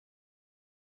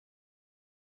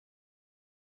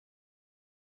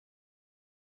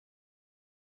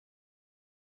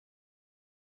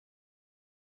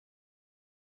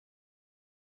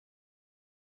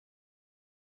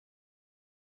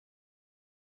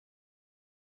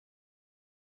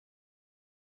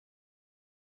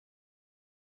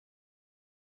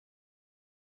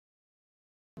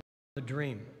The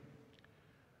dream.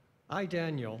 I,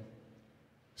 Daniel,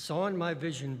 saw in my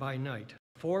vision by night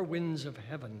 4 winds of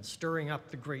heaven stirring up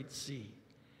the great sea,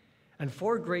 and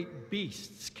 4 great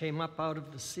beasts came up out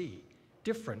of the sea,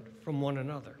 different from one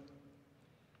another.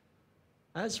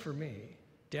 As for me,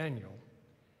 Daniel,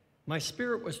 my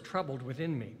spirit was troubled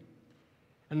within me,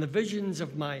 and the visions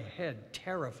of my head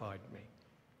terrified me.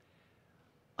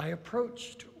 I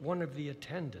approached one of the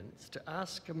attendants to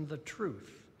ask him the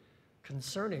truth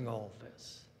concerning all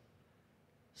this.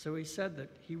 So he said that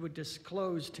he would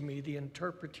disclose to me the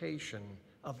interpretation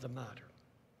of the matter.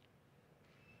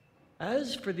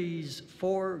 As for these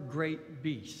 4 great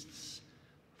beasts,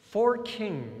 4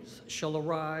 kings shall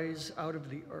arise out of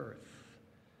the earth,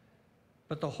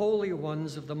 but the holy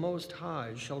ones of the Most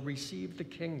High shall receive the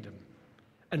kingdom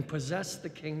and possess the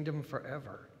kingdom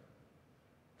forever,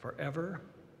 forever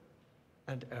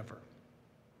and ever.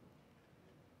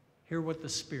 Hear what the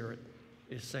Spirit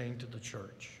is saying to the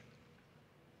church.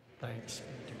 Thanks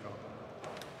be to God.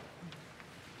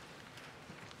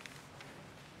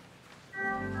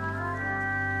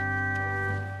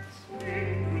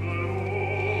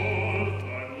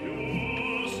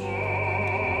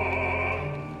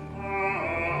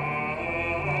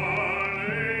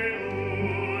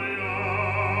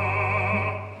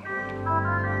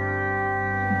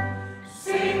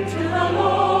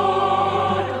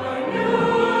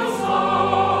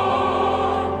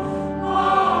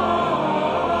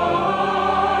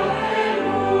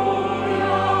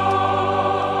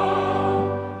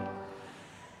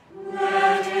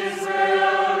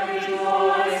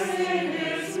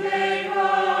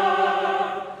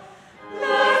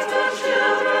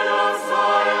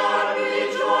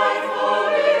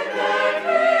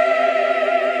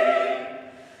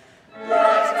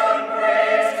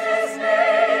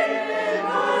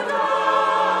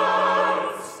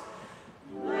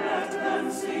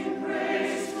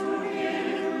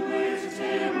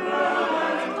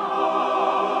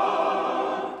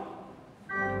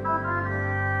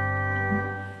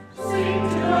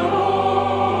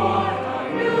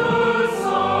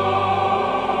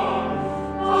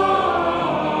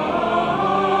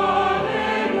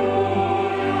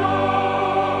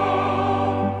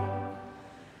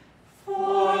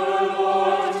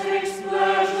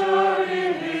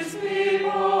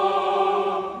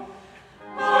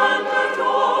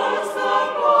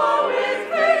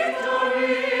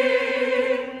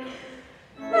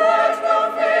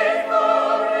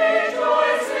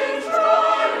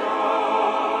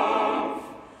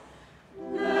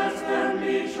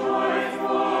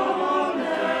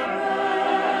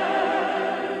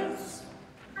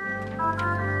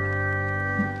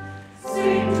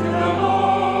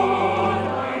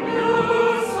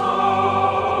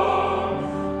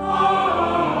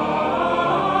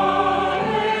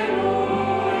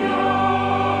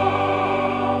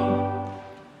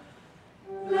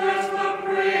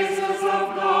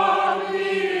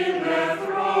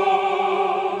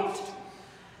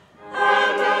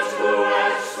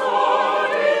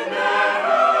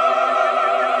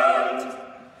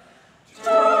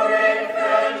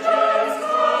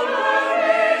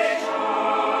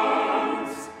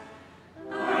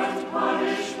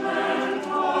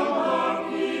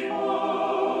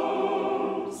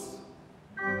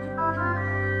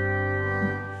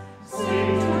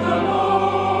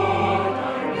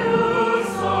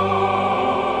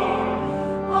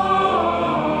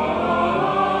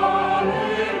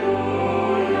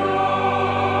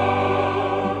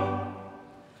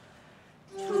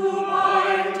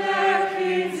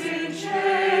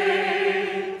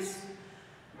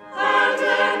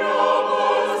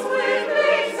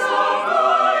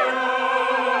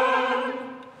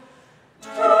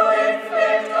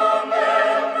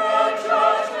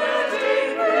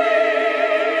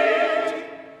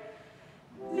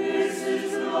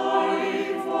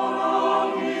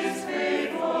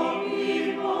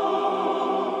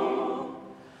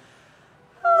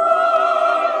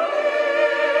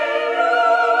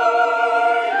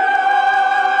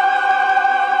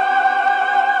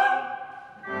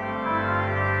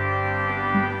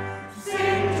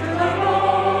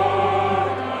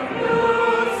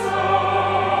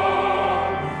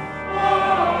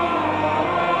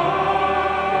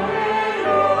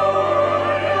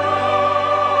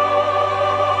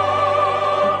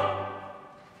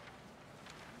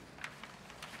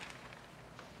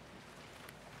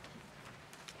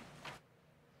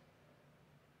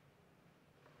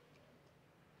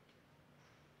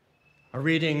 A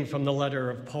reading from the letter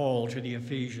of Paul to the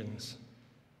Ephesians.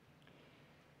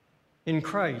 In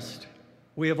Christ,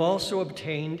 we have also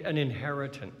obtained an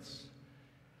inheritance,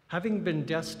 having been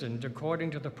destined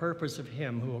according to the purpose of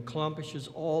him who accomplishes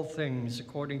all things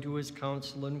according to his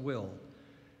counsel and will,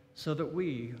 so that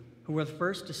we, who were the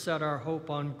first to set our hope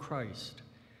on Christ,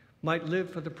 might live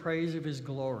for the praise of his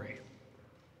glory.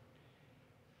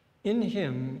 In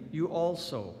him you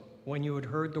also, when you had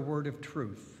heard the word of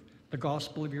truth, the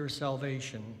gospel of your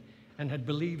salvation, and had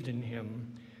believed in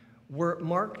him, were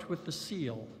marked with the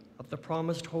seal of the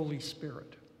promised Holy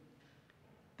Spirit.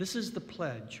 This is the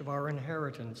pledge of our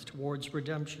inheritance towards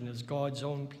redemption as God's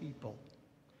own people,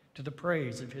 to the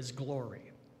praise of his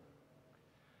glory.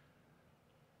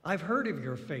 I've heard of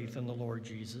your faith in the Lord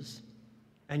Jesus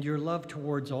and your love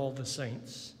towards all the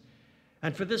saints,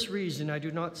 and for this reason I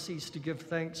do not cease to give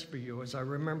thanks for you as I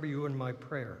remember you in my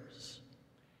prayers.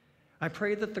 I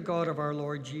pray that the God of our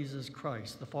Lord Jesus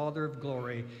Christ, the Father of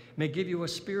glory, may give you a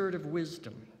spirit of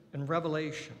wisdom and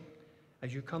revelation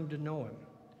as you come to know him,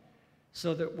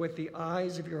 so that with the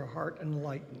eyes of your heart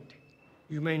enlightened,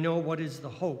 you may know what is the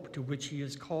hope to which he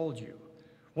has called you,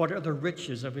 what are the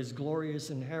riches of his glorious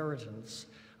inheritance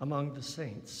among the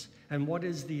saints, and what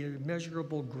is the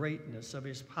immeasurable greatness of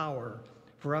his power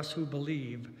for us who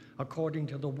believe, according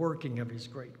to the working of his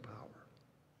great power.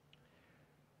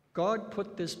 God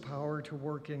put this power to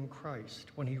work in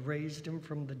Christ when he raised him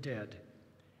from the dead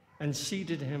and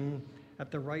seated him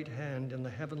at the right hand in the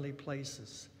heavenly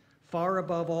places, far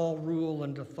above all rule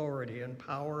and authority and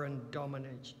power and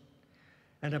domination,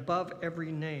 and above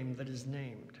every name that is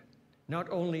named, not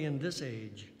only in this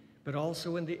age, but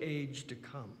also in the age to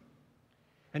come.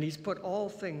 And he's put all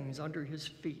things under his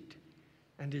feet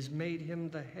and has made him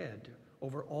the head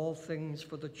over all things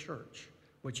for the church,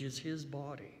 which is his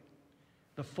body,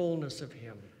 the fullness of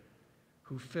him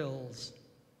who fills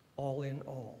all in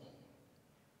all.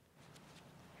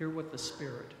 Hear what the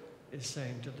Spirit is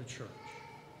saying to the church.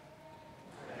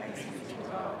 Thanks be to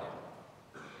God.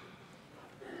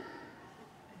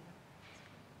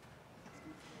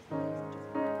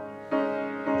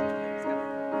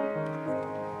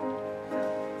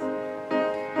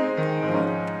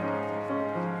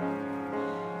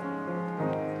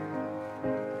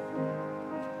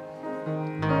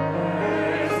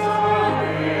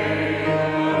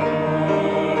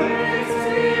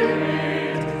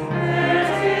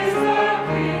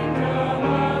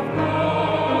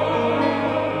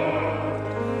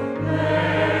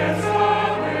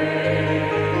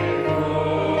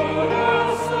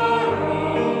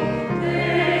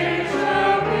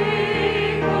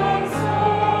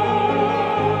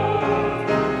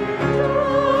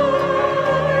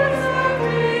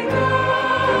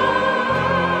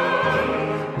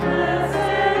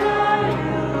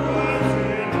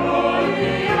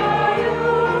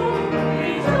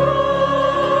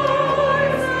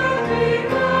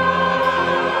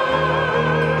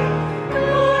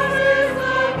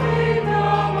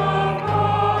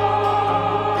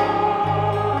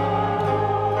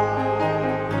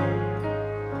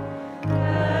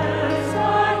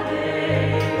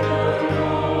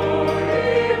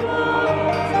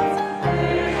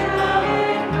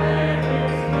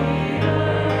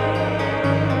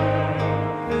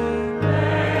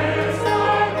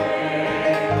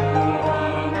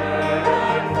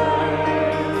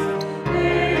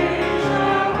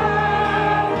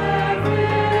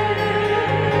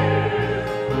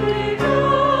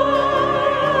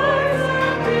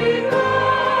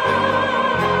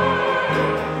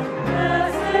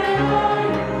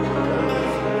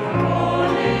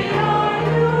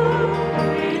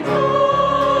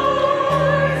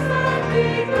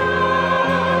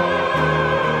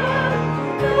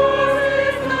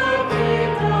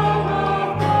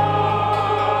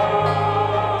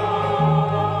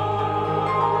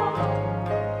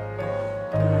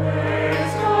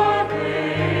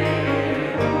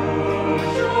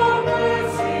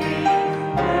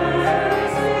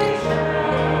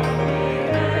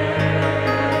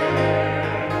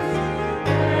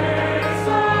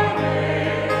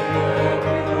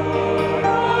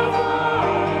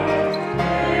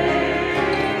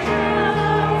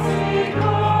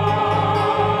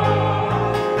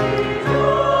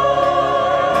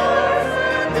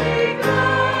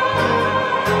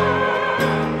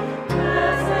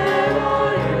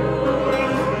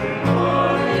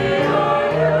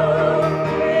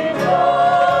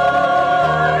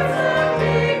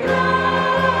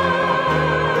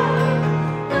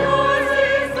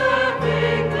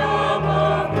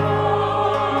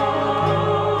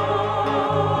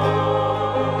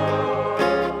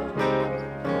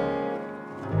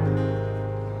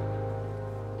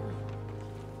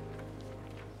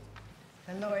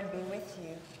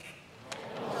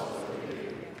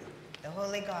 The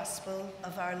Holy Gospel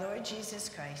of our Lord Jesus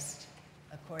Christ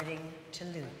according to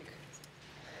Luke.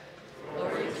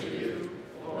 Glory to you,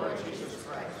 Lord Jesus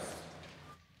Christ.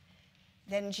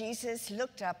 Then Jesus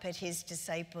looked up at his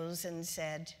disciples and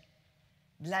said,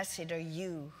 "Blessed are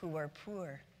you who are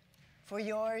poor, for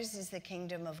yours is the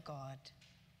kingdom of God.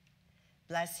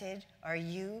 Blessed are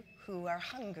you who are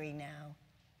hungry now,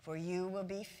 for you will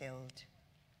be filled.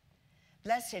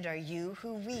 Blessed are you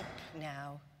who weep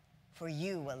now, for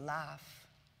you will laugh.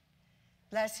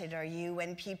 Blessed are you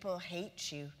when people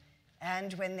hate you,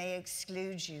 and when they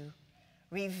exclude you,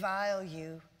 revile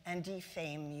you, and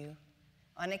defame you,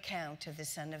 on account of the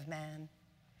Son of Man.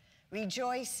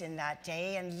 Rejoice in that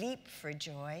day and leap for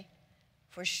joy,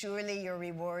 for surely your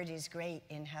reward is great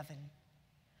in heaven.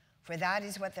 For that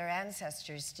is what their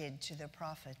ancestors did to the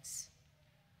prophets.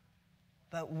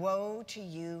 But woe to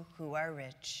you who are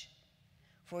rich,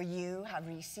 for you have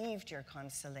received your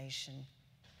consolation.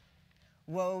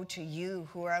 Woe to you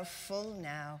who are full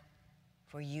now,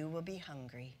 for you will be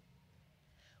hungry.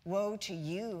 Woe to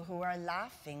you who are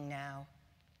laughing now,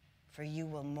 for you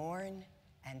will mourn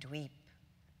and weep.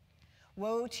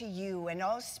 Woe to you when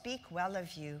all speak well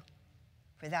of you,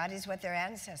 for that is what their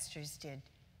ancestors did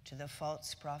to the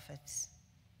false prophets.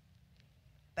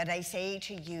 But I say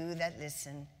to you that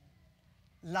listen,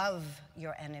 love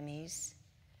your enemies,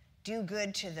 do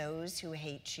good to those who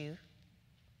hate you,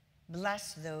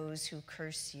 bless those who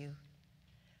curse you,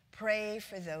 pray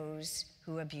for those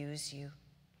who abuse you.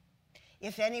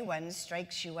 If anyone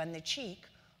strikes you on the cheek,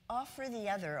 offer the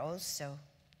other also.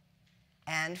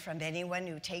 And from anyone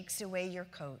who takes away your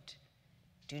coat,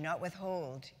 do not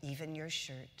withhold even your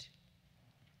shirt.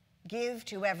 Give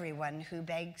to everyone who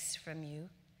begs from you,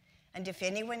 and if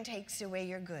anyone takes away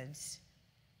your goods,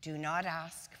 do not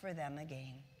ask for them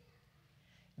again.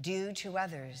 Do to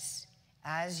others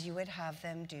as you would have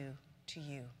them do to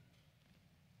you.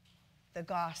 The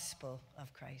Gospel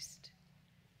of Christ.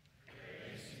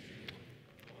 Praise to you,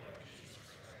 Lord Jesus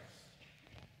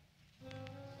Christ.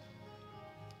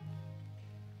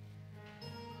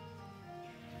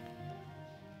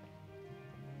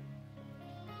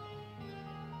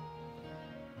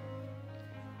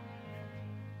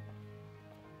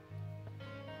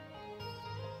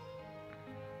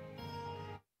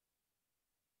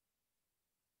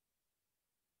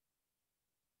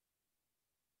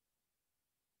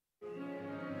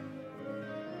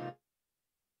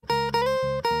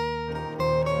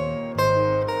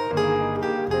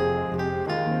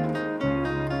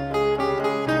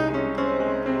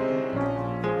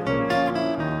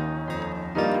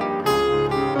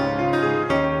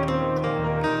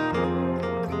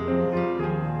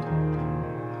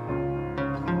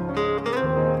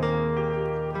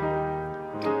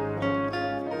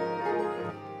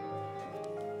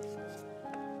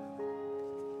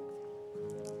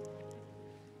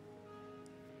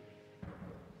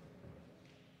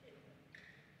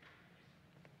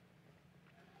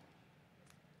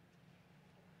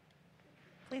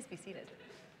 Please be seated.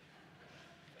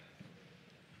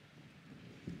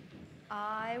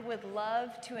 I would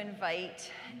love to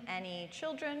invite any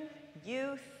children,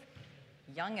 youth,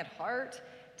 young at heart,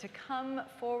 to come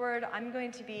forward. I'm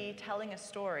going to be telling a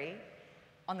story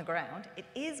on the ground. It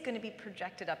is going to be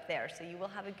projected up there, so you will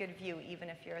have a good view even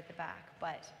if you're at the back.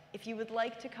 But if you would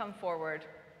like to come forward,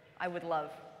 I would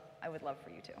love for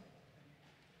you to.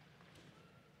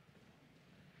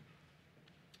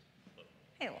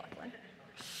 Hey, Lachlan.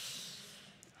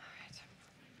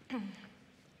 All right.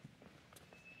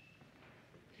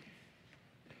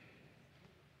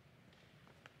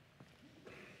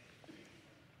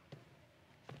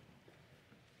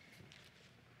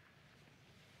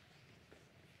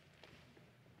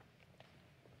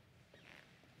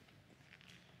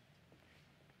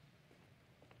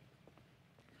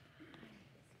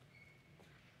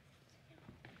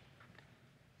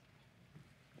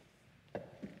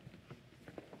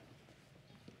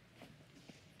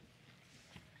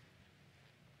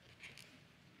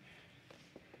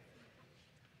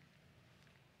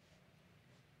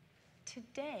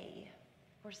 Today,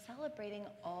 we're celebrating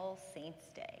All Saints'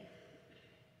 Day.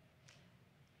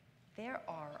 There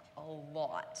are a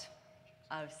lot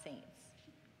of saints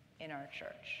in our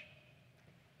church.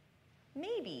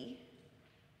 Maybe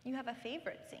you have a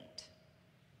favorite saint.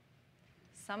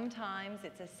 Sometimes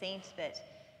it's a saint that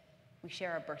we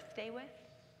share a birthday with,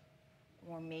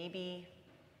 or maybe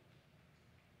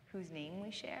whose name we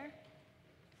share.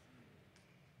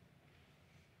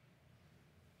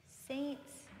 Saints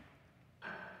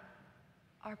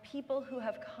are people who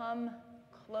have come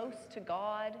close to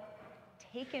God,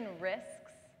 taken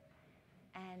risks,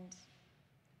 and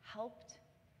helped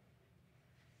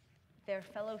their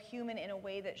fellow human in a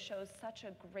way that shows such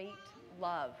a great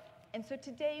love. And so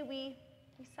today we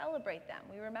celebrate them,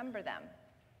 we remember them.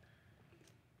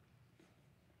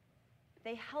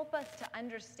 They help us to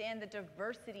understand the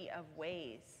diversity of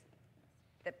ways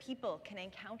that people can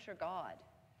encounter God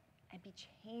and be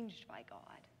changed by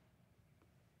God.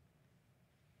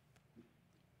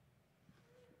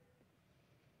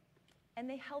 And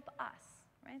they help us,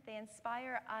 right? They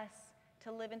inspire us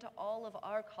to live into all of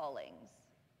our callings,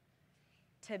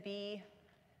 to be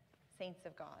saints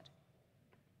of God.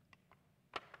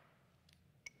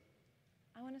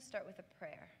 I want to start with a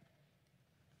prayer.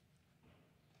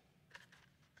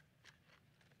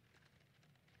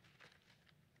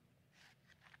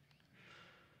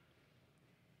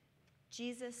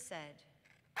 Jesus said,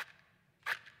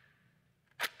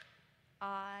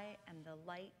 "I am the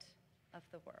light of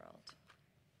the world."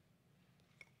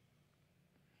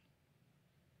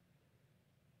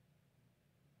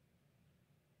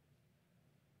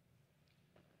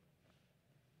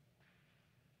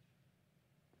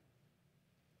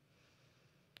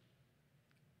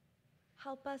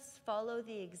 Help us follow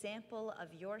the example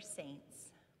of your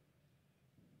saints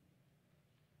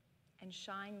and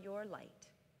shine your light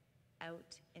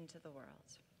out into the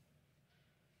world.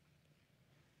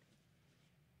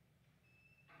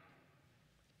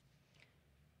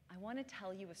 I want to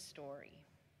tell you a story.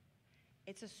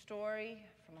 It's a story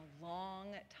from a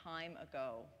long time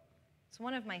ago. It's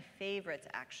one of my favorites,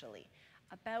 actually,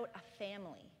 about a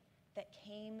family that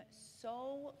came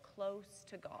so close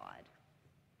to God,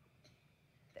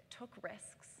 that took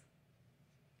risks,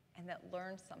 and that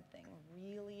learned something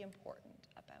really important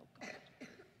about God.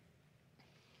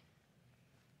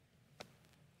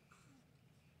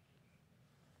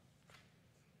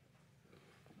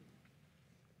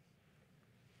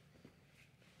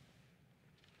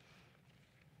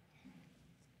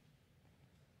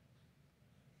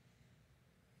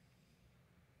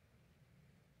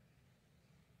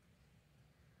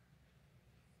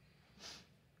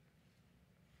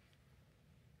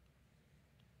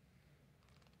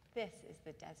 This is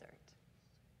the desert.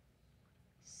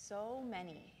 So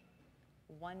many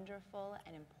wonderful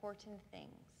and important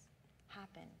things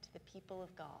happen to the people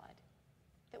of God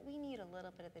that we need a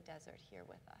little bit of the desert here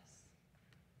with us.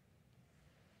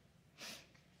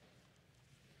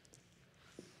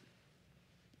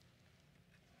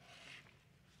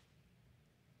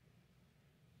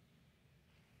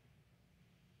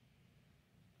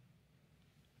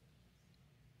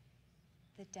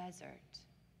 The desert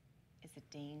is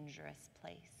a dangerous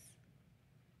place.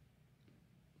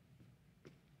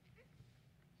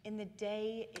 In the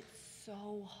day, it's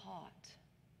so hot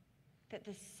that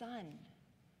the sun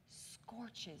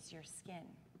scorches your skin.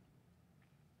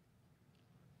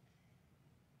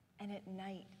 And at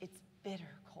night, it's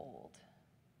bitter cold.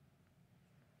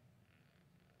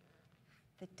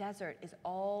 The desert is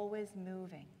always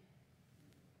moving.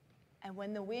 And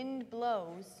when the wind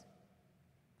blows,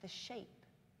 the shape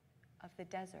of the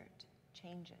desert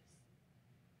changes.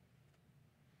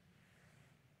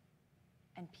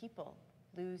 And people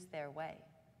lose their way.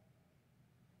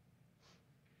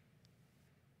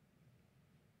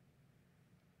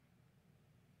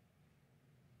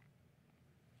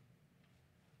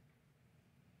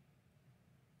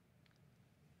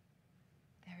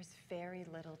 There's very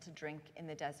little to drink in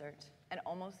the desert, and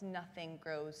almost nothing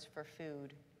grows for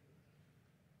food.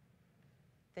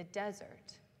 The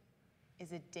desert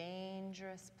is a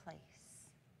dangerous place.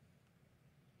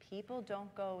 People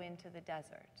don't go into the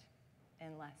desert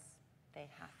unless they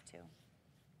have to.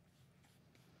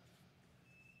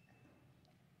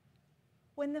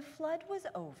 When the flood was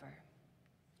over,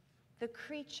 the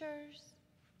creatures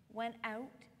went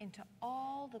out into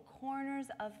all the corners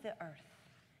of the earth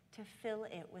to fill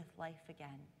it with life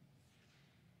again.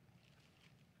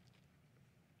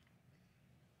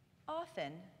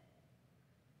 Often,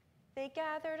 they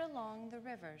gathered along the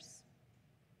rivers,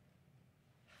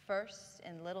 first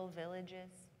in little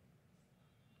villages,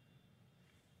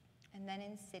 and then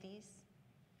in cities.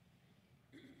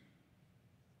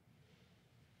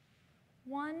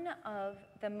 One of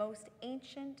the most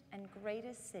ancient and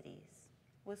greatest cities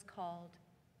was called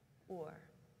Ur.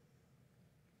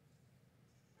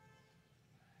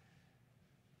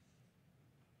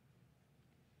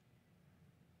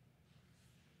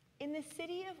 In the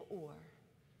city of Ur,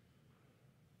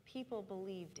 people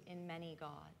believed in many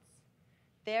gods.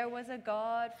 There was a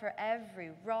god for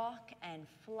every rock and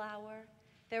flower.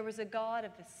 There was a god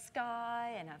of the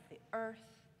sky and of the earth.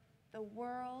 The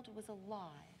world was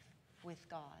alive with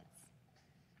gods.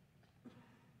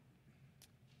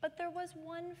 But there was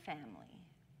one family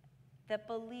that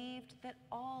believed that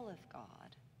all of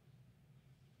God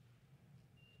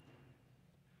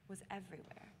was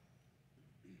everywhere.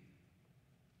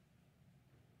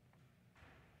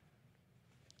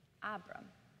 Abram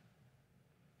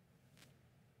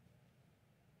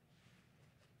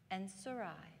and Sarai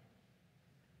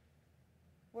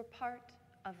were part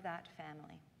of that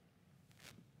family.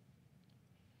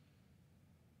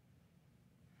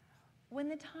 When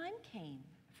the time came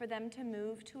for them to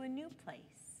move to a new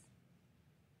place,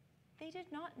 they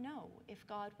did not know if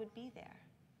God would be there,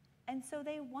 and so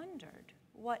they wondered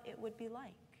what it would be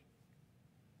like.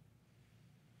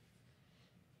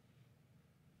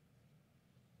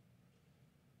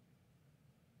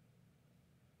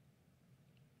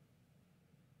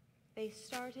 They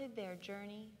started their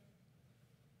journey.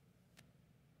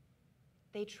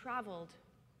 They traveled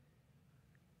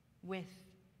with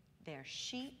their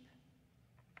sheep,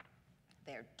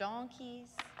 their donkeys,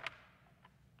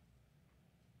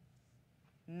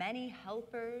 many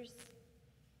helpers.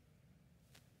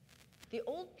 The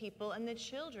old people and the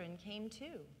children came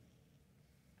too.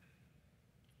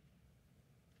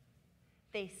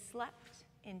 They slept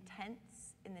in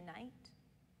tents in the night,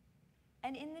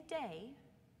 and in the day,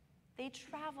 they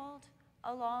traveled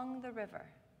along the river,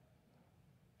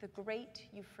 the great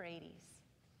Euphrates.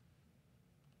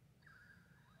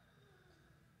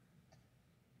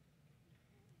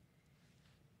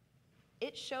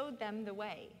 It showed them the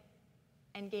way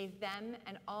and gave them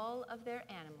and all of their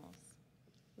animals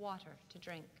water to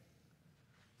drink.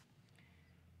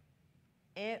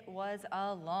 It was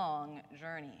a long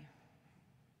journey.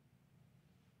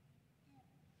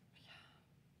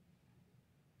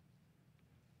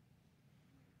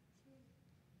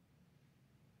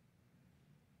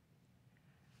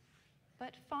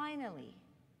 But finally,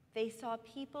 they saw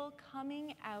people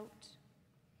coming out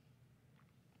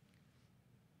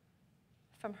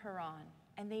from Haran,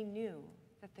 and they knew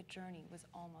that the journey was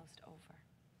almost over.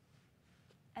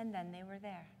 And then they were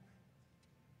there.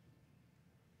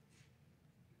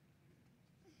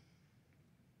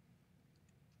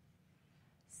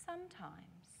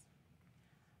 Sometimes,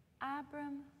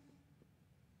 Abram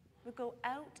would go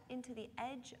out into the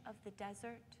edge of the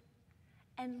desert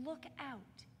and look out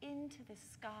into the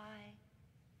sky,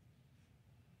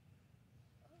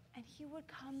 and he would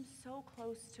come so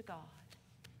close to God,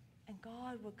 and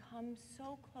God would come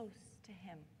so close to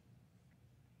him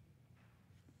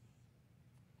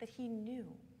that he knew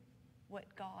what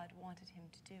God wanted him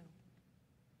to do.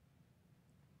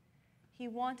 He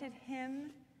wanted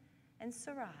him and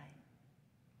Sarai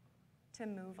to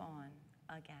move on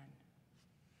again.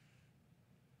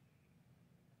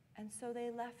 And so they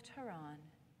left Haran,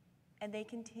 and they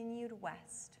continued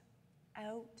west,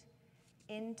 out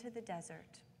into the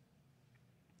desert.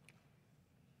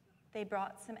 They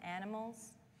brought some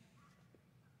animals,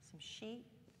 some sheep,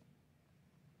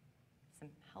 some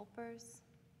helpers,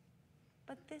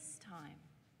 but this time,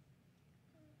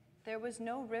 there was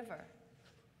no river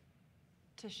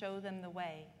to show them the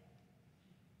way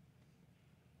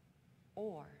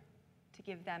or to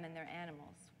give them and their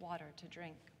animals water to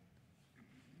drink.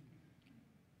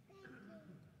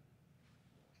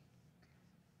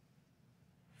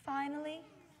 Finally,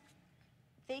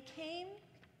 they came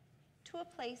to a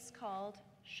place called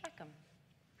Shechem.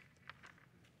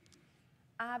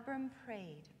 Abram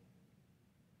prayed,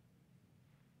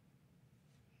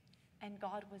 and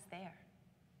God was there.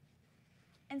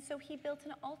 And so he built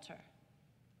an altar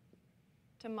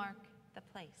to mark the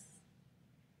place.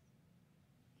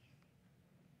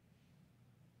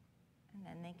 And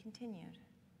then they continued.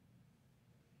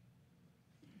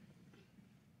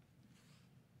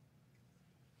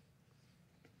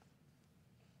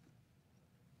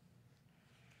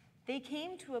 They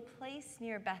came to a place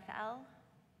near Bethel,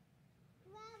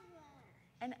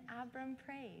 and Abram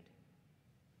prayed.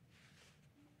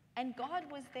 And God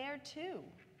was there too.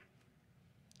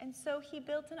 And so he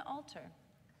built an altar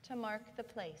to mark the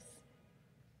place.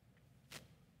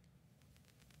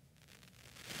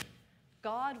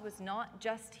 God was not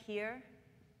just here,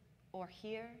 or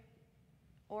here,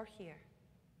 or here,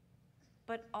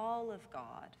 but all of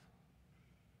God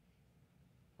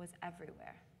was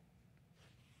everywhere.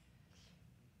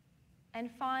 And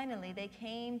finally, they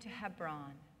came to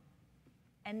Hebron,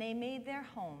 and they made their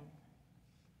home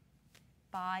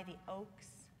by the oaks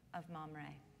of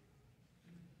Mamre.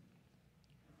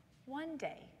 One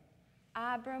day,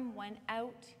 Abram went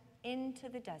out into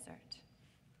the desert.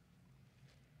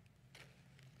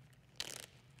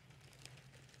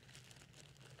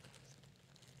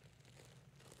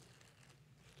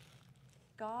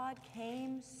 God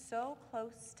came so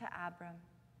close to Abram,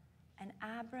 and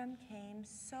Abram came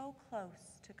so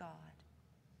close to God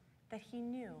that he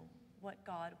knew what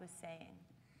God was saying.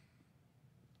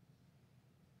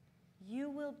 You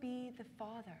will be the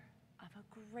father of a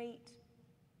great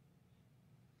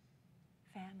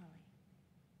family,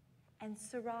 and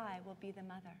Sarai will be the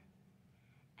mother.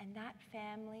 And that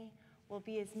family will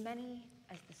be as many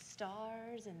as the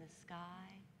stars in the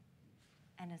sky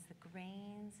and as the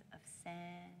grains of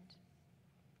sand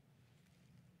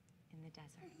in the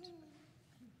desert.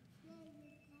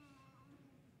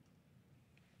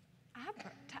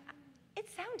 It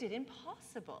sounded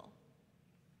impossible.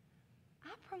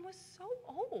 Abram was so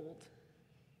old.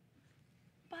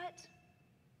 But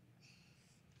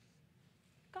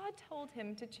God told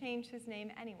him to change his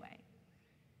name anyway.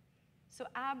 So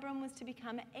Abram was to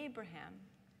become Abraham,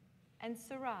 and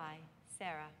Sarai,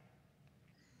 Sarah.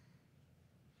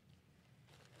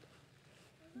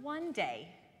 One day,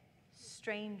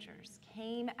 strangers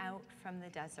came out from the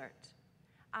desert.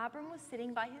 Abram was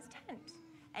sitting by his tent,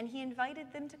 and he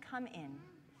invited them to come in.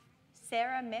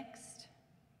 Sarah mixed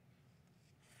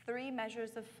 3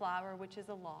 measures of flour, which is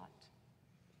a lot,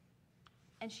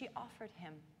 and she offered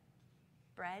him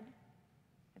bread.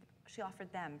 She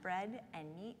offered them bread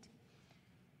and meat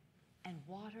and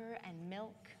water and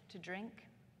milk to drink,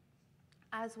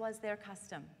 as was their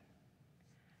custom.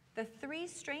 The 3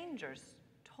 strangers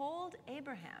told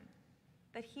Abraham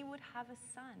that he would have a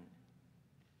son,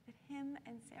 that him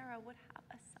and Sarah would have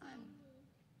a son.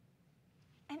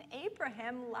 And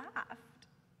Abraham laughed.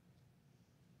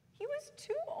 He was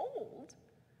too old.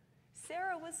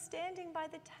 Sarah was standing by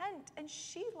the tent, and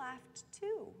she laughed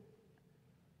too.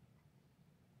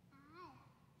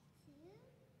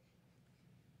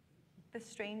 The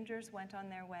strangers went on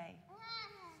their way.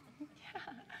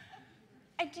 Yeah.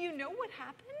 And do you know what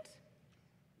happened?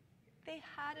 They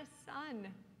had a son.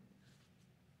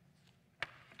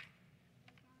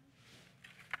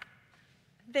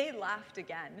 They laughed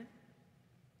again.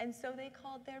 And so they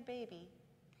called their baby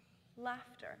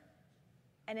Laughter.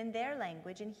 And in their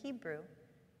language, in Hebrew,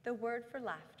 the word for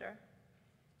laughter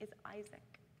is Isaac.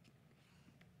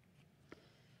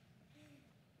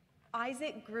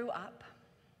 Isaac grew up.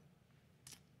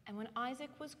 And when Isaac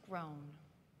was grown,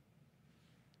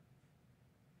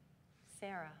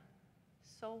 Sarah,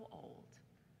 so old,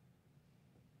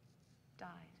 died.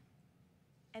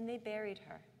 And they buried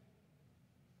her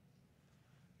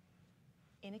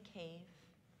in a cave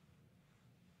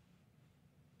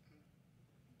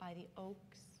by the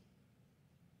oaks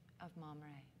of Mamre.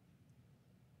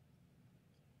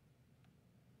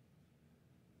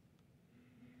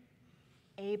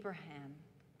 Abraham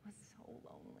was so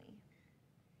lonely.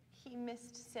 He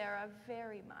missed Sarah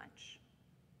very much.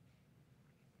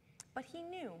 But he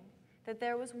knew that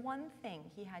there was one thing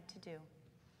he had to do.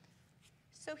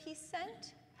 So he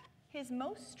sent his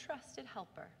most trusted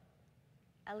helper,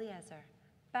 Eliezer,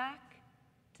 back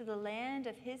to the land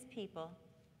of his people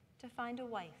to find a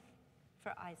wife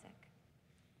for Isaac.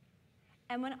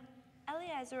 And when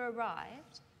Eliezer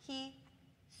arrived, he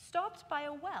stopped by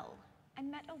a well and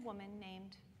met a woman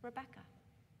named Rebekah.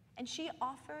 And she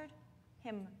offered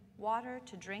him water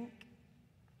to drink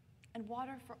and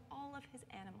water for all of his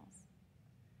animals.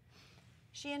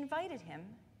 She invited him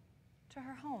to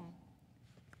her home.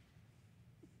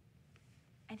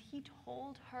 And he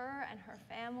told her and her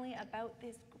family about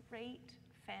this great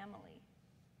family.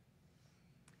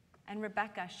 And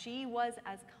Rebekah, she was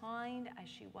as kind as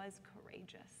she was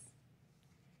courageous.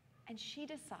 And she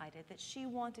decided that she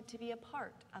wanted to be a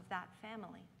part of that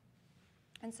family.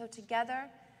 And so together,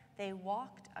 they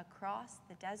walked across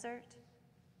the desert.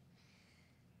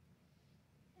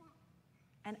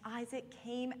 And Isaac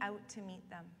came out to meet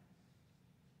them.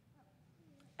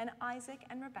 And Isaac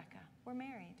and Rebekah were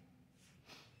married.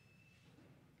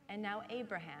 And now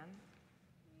Abraham,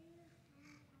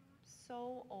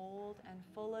 so old and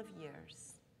full of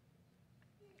years,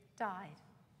 died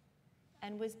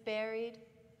and was buried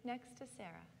next to Sarah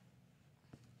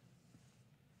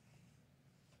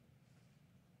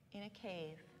in a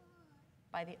cave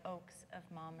by the oaks of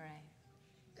Mamre.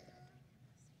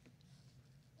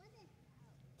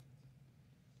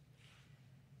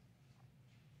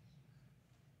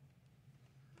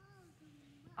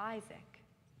 Isaac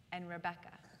and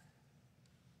Rebekah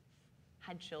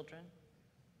had children,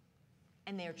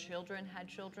 and their children had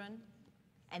children,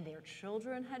 and their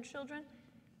children had children.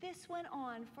 This went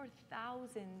on for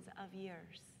thousands of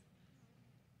years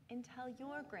until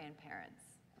your grandparents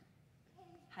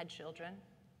had children,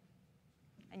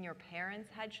 and your parents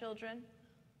had children,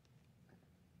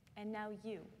 and now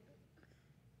you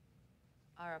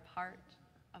are a part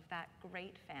of that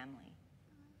great family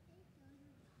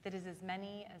that is as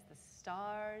many as the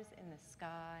stars in the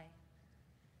sky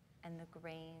and the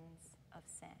grains of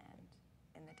sand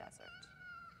in the desert.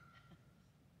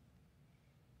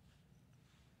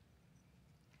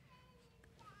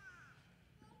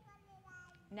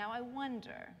 Now I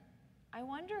wonder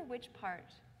which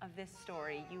part of this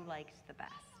story you liked the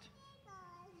best.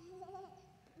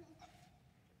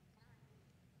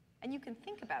 And you can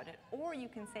think about it, or you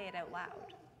can say it out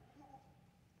loud.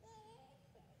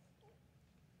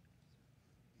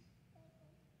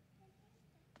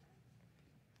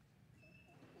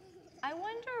 I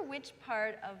wonder which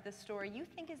part of the story you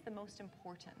think is the most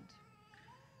important.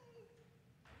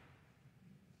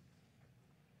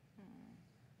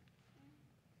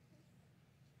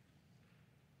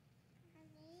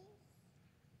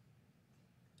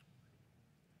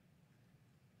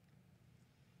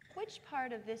 Which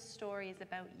part of this story is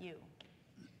about you?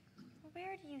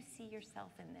 Where do you see yourself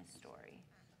in this story?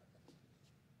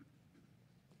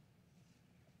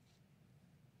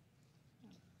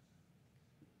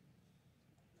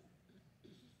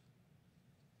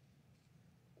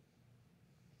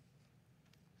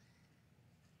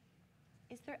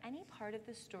 Is there any part of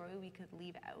the story we could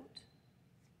leave out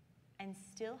and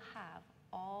still have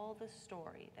all the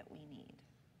story that we need?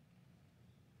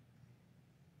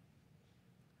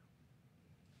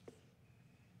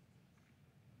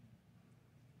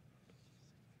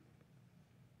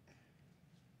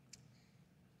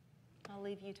 I'll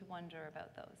leave you to wonder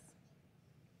about those.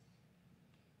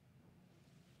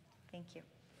 Thank you.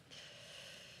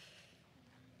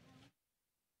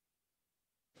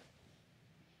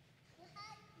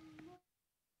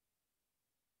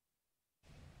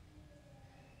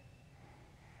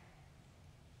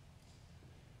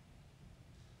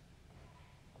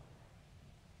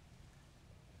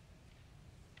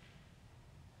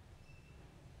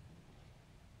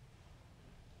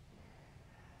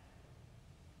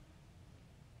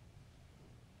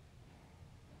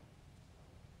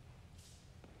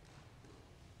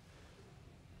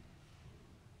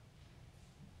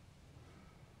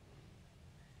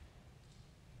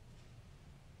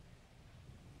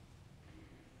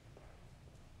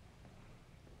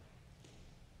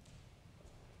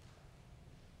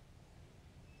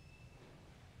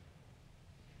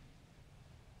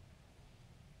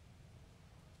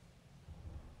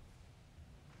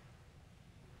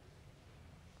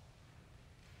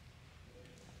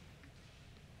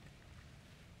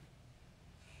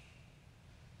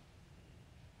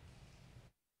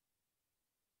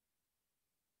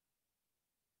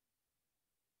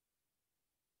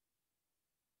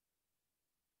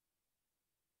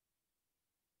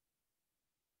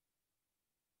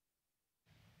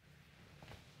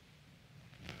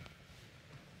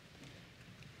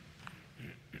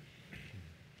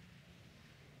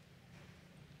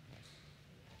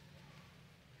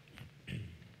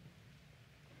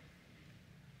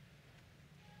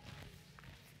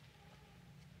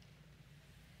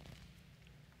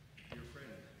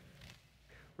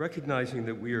 Recognizing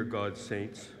that we are God's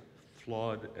saints,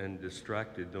 flawed and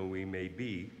distracted though we may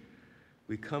be,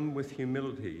 we come with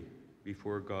humility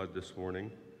before God this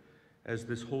morning as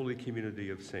this holy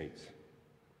community of saints,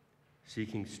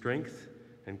 seeking strength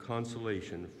and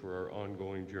consolation for our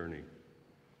ongoing journey.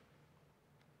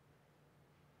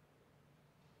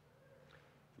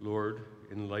 Lord,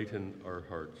 enlighten our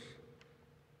hearts.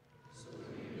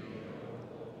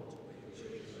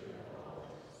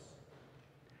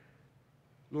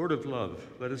 Lord of love,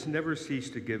 let us never cease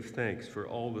to give thanks for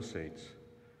all the saints,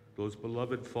 those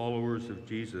beloved followers of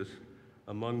Jesus,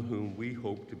 among whom we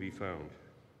hope to be found,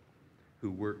 who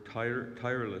work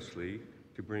tirelessly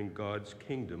to bring God's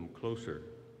kingdom closer.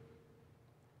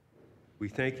 We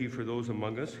thank you for those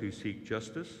among us who seek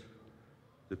justice,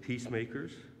 the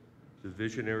peacemakers, the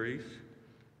visionaries,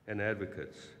 and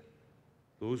advocates,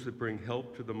 those that bring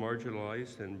help to the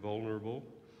marginalized and vulnerable,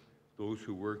 those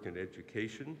who work in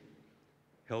education,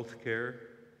 healthcare,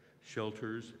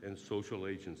 shelters, and social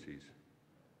agencies,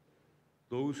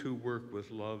 those who work with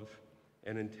love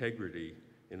and integrity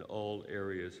in all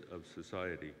areas of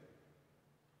society.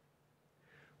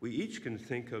 We each can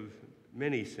think of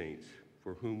many saints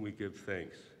for whom we give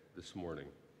thanks this morning.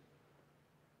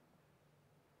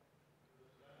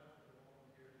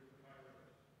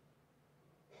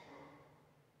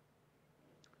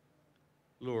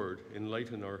 Lord,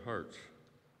 enlighten our hearts.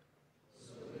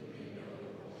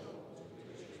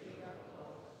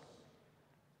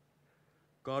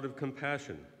 God of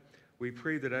compassion, we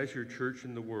pray that as your church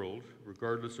in the world,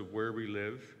 regardless of where we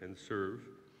live and serve,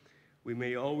 we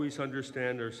may always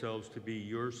understand ourselves to be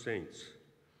your saints,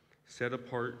 set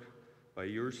apart by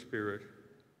your Spirit,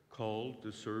 called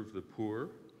to serve the poor,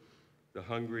 the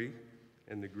hungry,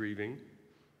 and the grieving,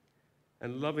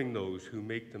 and loving those who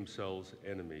make themselves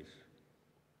enemies.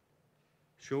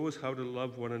 Show us how to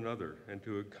love one another and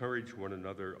to encourage one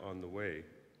another on the way.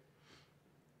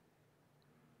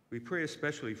 We pray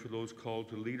especially for those called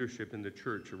to leadership in the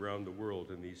church around the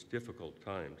world in these difficult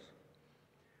times.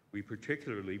 We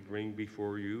particularly bring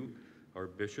before you our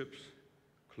bishops,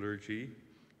 clergy,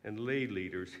 and lay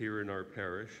leaders here in our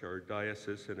parish, our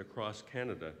diocese, and across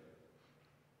Canada.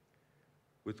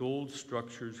 With old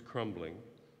structures crumbling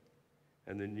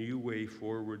and the new way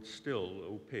forward still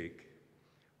opaque,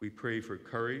 we pray for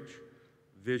courage,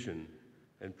 vision,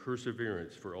 and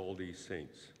perseverance for all these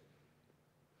saints.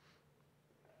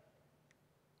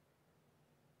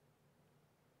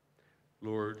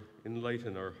 Lord,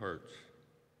 enlighten our hearts.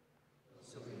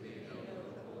 So we may know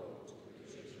the hope to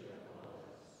which you have called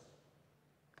us.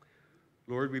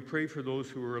 Lord, we pray for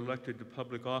those who are elected to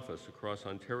public office across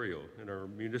Ontario in our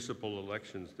municipal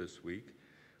elections this week.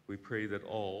 We pray that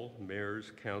all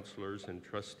mayors, councillors, and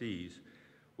trustees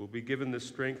will be given the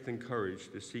strength and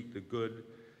courage to seek the good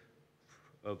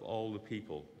of all the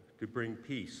people, to bring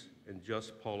peace and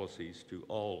just policies to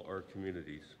all our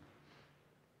communities.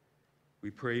 We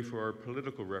pray for our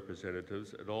political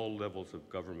representatives at all levels of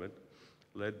government,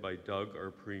 led by Doug,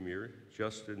 our Premier,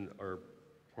 Justin, our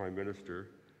Prime Minister,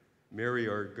 Mary,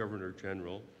 our Governor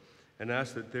General, and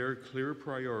ask that their clear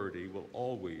priority will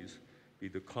always be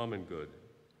the common good,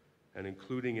 and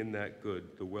including in that good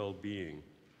the well-being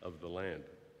of the land.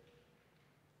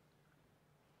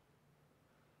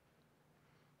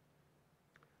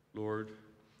 Lord,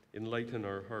 enlighten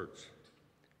our hearts,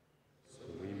 so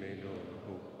we may know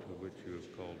the hope to which you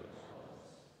have called us.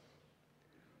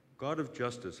 God of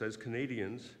justice, as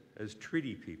Canadians, as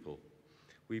treaty people,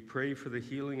 we pray for the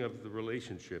healing of the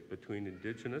relationship between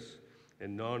Indigenous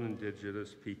and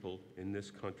non-Indigenous people in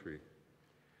this country.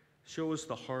 Show us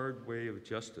the hard way of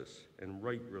justice and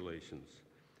right relations,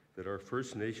 that our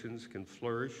First Nations can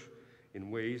flourish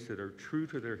in ways that are true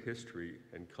to their history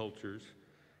and cultures,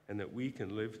 and that we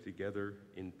can live together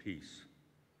in peace.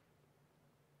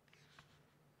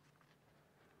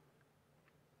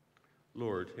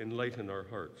 Lord, enlighten our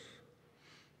hearts,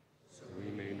 so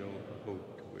we may know the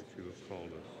hope to which you have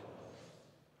called us.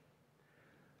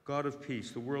 God of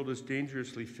peace, the world is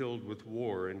dangerously filled with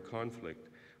war and conflict,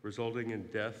 resulting in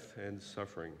death and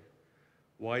suffering,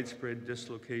 widespread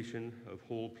dislocation of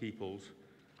whole peoples,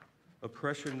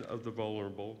 oppression of the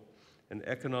vulnerable, and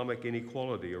economic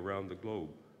inequality around the globe.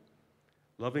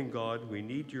 Loving God, we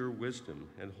need your wisdom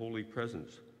and holy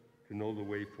presence to know the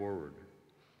way forward.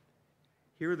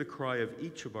 Hear the cry of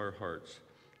each of our hearts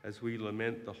as we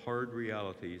lament the hard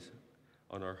realities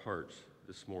on our hearts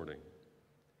this morning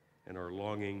and our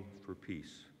longing for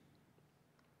peace.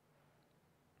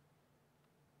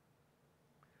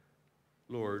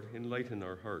 Lord, enlighten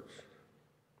our hearts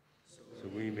so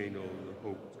we may know the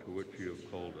hope to which you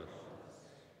have called us.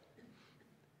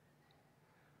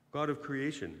 God of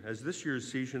creation, as this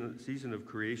year's season of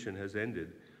creation has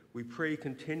ended, we pray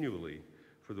continually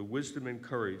for the wisdom and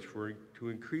courage to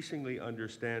increasingly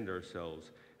understand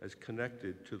ourselves as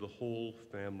connected to the whole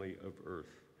family of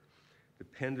earth,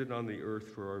 dependent on the earth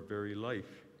for our very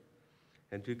life,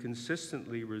 and to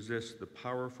consistently resist the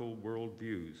powerful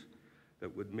worldviews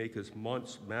that would make us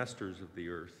masters of the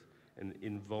earth and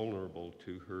invulnerable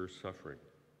to her suffering.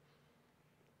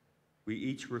 We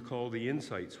each recall the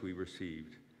insights we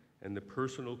received and the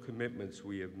personal commitments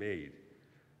we have made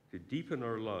to deepen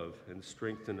our love and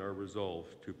strengthen our resolve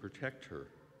to protect her.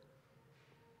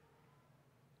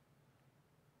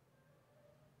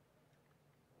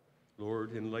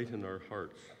 Lord, enlighten our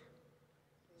hearts,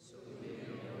 so we may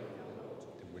know the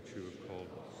hope to which you have called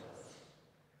us.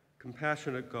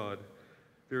 Compassionate God,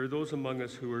 there are those among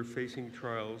us who are facing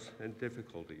trials and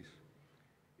difficulties,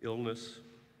 illness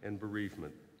and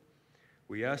bereavement.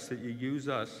 We ask that you use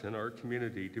us and our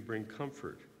community to bring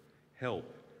comfort,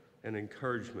 help, and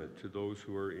encouragement to those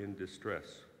who are in distress.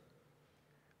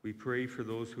 We pray for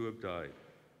those who have died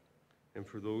and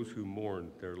for those who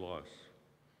mourn their loss.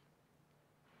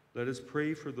 Let us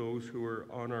pray for those who are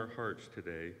on our hearts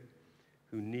today,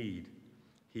 who need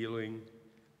healing,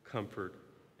 comfort,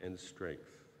 and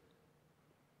strength.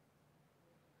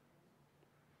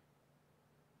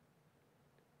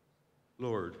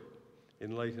 Lord,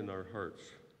 enlighten our hearts,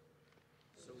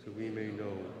 so we may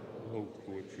know the hope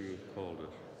for which you have called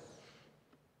us.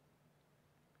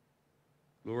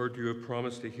 Lord, you have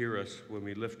promised to hear us when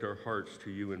we lift our hearts to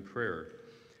you in prayer,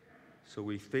 so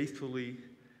we faithfully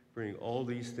bring all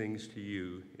these things to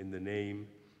you in the name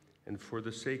and for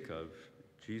the sake of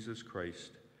Jesus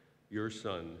Christ, your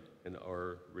Son and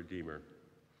our Redeemer.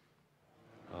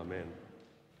 Amen.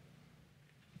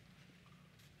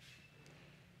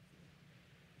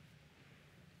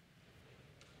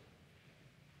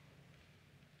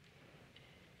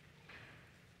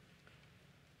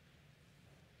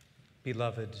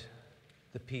 Beloved,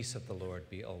 the peace of the Lord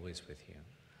be always with you.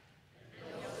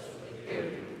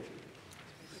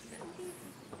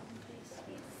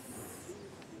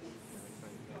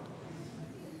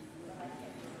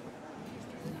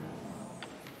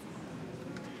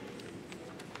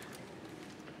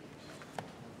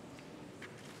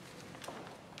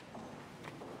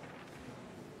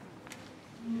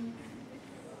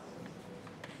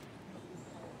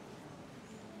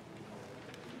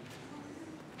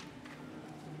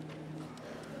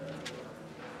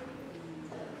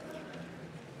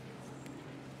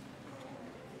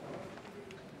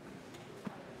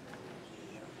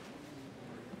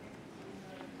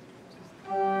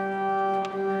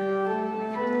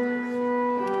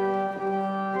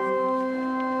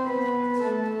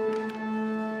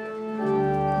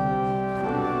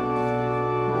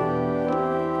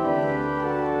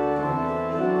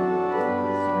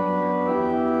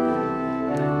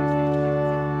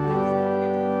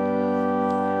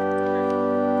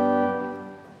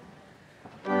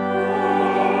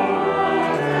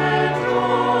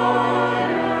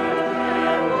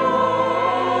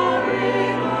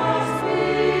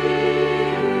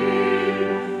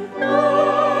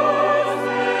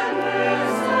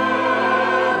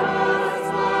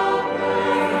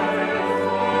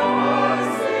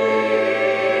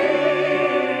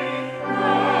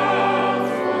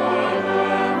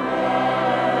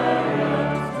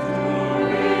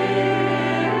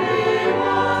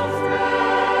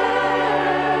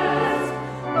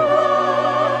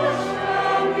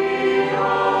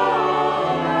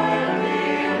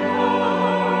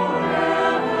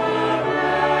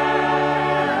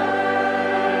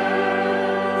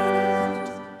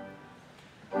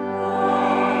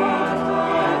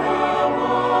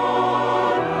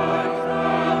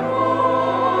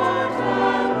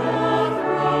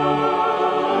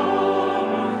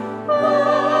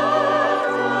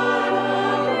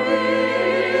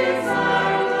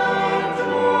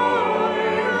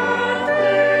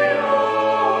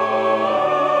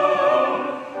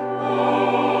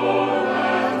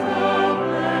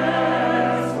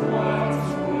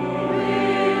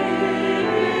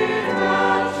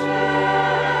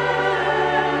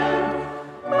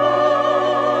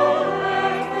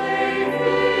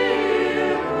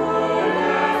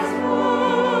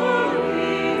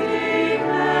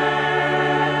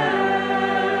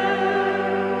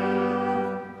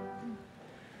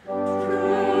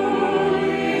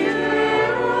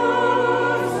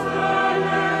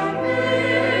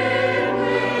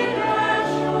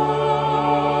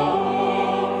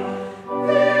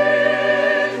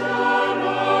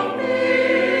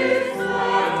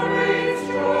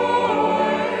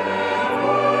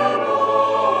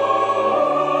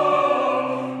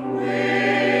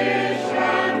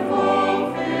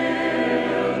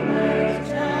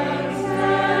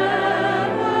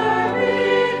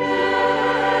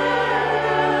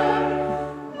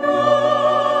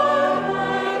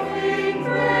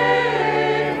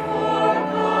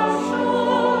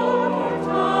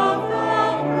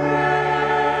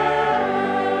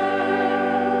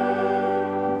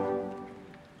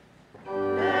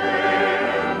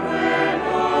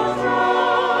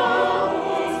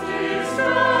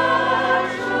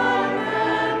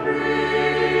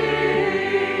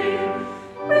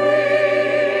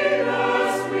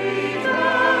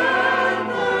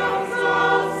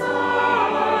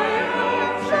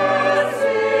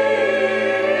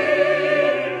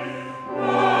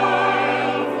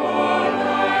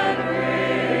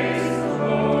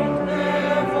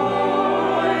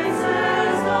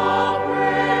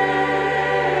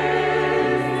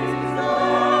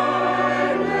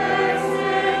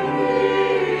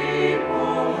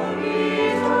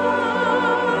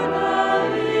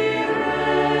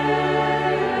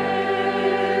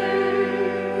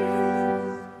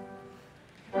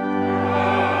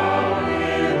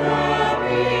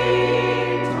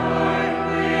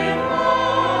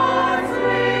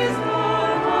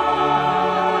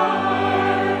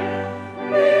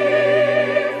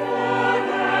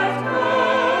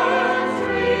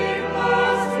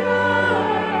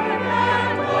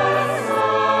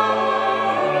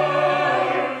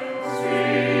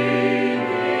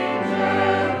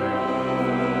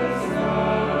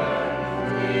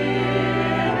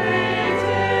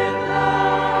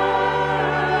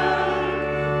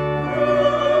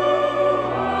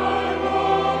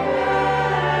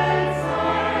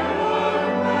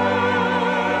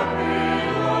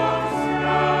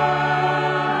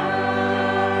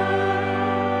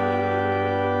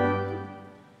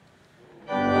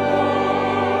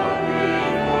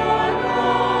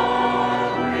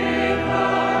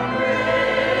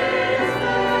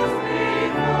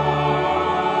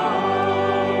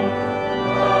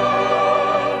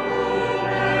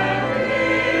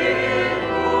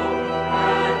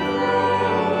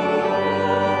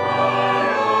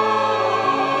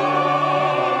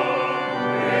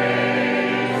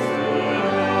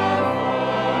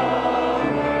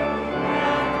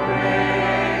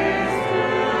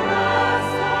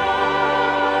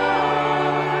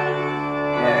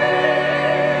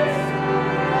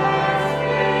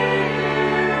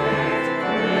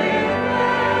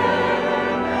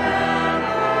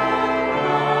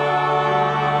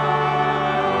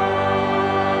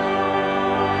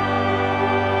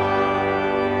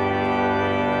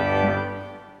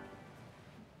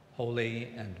 Holy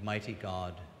and mighty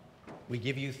God, we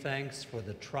give you thanks for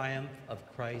the triumph of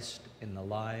Christ in the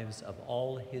lives of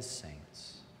all his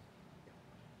saints.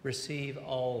 Receive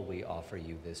all we offer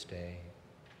you this day,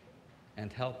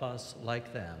 and help us,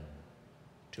 like them,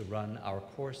 to run our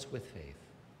course with faith,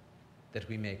 that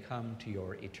we may come to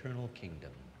your eternal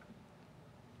kingdom.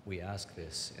 We ask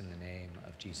this in the name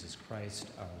of Jesus Christ,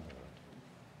 our Lord.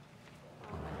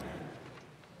 Amen.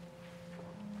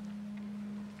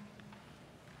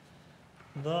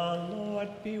 The Lord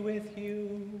be with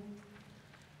you.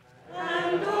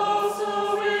 And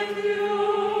also with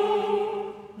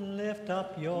you. Lift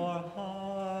up your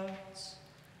hearts.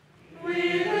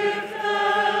 We lift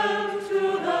them to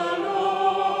the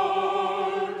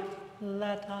Lord.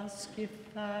 Let us give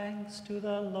thanks to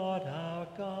the Lord our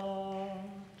God.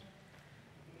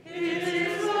 It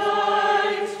is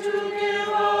right to give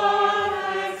all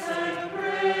thanks and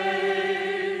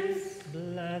praise.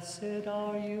 Blessed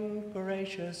are you,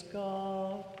 gracious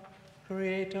God,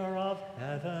 creator of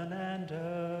heaven and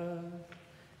earth.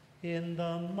 In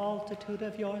the multitude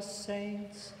of your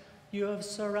saints, you have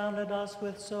surrounded us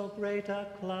with so great a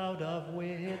cloud of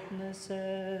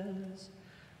witnesses,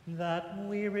 that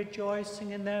we,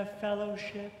 rejoicing in their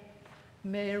fellowship,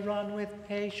 may run with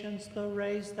patience the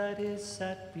race that is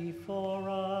set before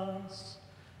us,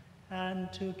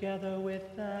 and together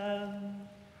with them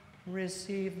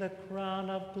receive the crown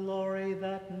of glory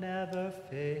that never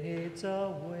fades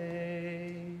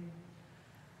away.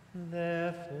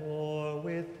 Therefore,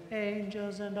 with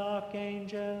angels and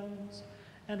archangels,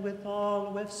 and with all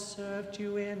who have served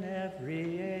you in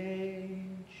every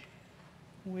age,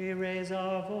 we raise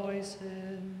our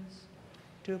voices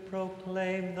to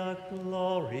proclaim the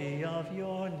glory of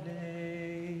your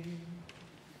name.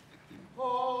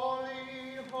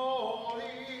 Holy, holy,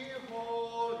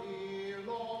 holy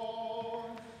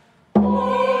Lord.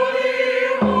 Holy,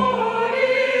 holy,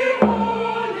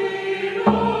 holy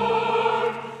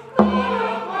Lord, God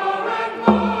of power and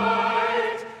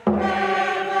might,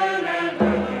 heaven and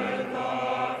earth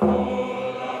are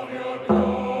full of your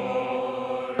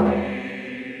glory.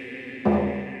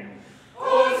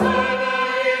 Hosanna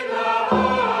in the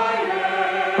highest.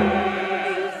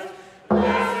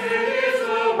 Blessed is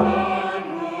the one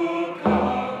who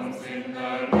comes in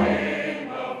the name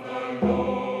of the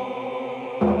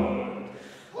Lord.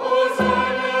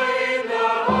 Hosanna in the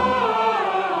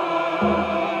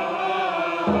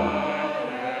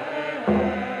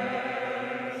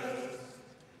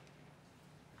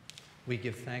We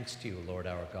give thanks to you, Lord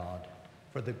our God,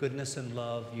 for the goodness and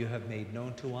love you have made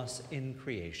known to us in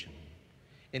creation,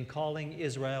 in calling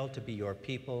Israel to be your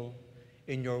people,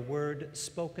 in your word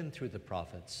spoken through the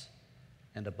prophets,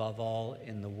 and above all,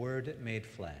 in the Word made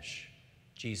flesh,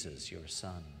 Jesus, your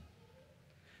Son.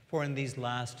 For in these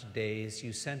last days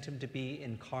you sent him to be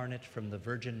incarnate from the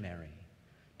Virgin Mary,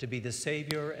 to be the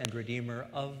Savior and Redeemer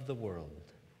of the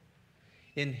world.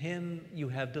 In him you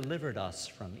have delivered us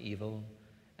from evil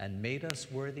and made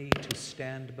us worthy to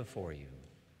stand before you.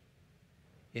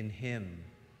 In him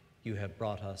you have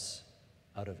brought us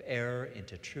out of error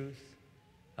into truth,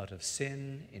 out of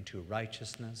sin into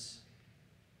righteousness,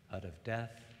 out of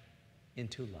death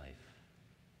into life.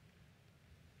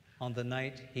 On the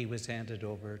night he was handed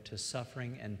over to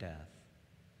suffering and death,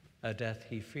 a death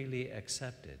he freely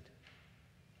accepted,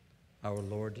 our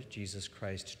Lord Jesus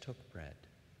Christ took bread.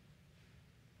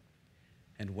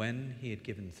 And when he had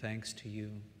given thanks to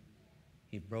you,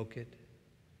 he broke it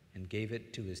and gave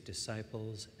it to his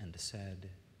disciples and said,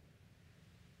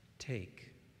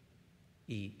 "Take,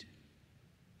 eat.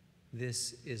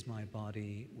 This is my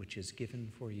body, which is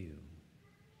given for you.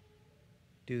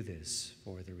 Do this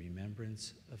for the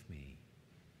remembrance of me."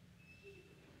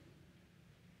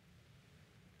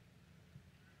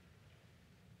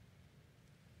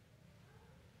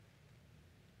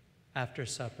 After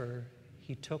supper,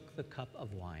 he took the cup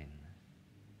of wine,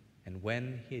 and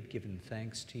when he had given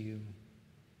thanks to you,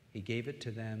 he gave it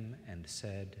to them and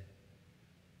said,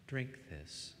 "Drink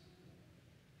this,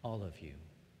 all of you.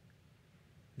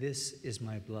 This is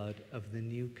my blood of the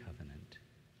new covenant,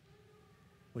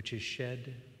 which is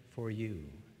shed for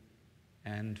you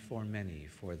and for many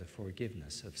for the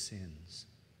forgiveness of sins.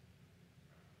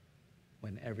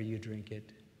 Whenever you drink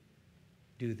it,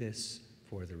 do this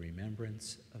for the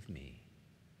remembrance of me."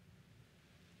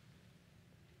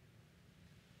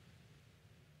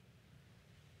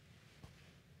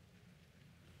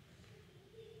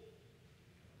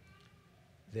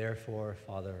 Therefore,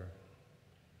 Father,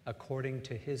 according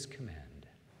to his command,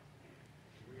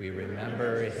 we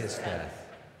remember his death,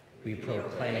 we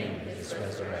proclaim his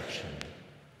resurrection,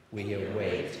 we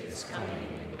await his coming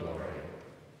in glory.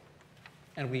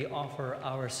 And we offer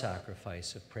our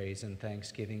sacrifice of praise and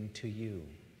thanksgiving to you,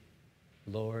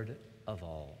 Lord of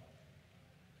all,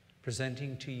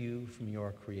 presenting to you from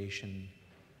your creation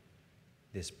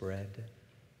this bread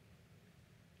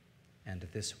and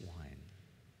this wine.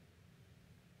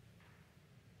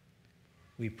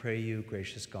 We pray you,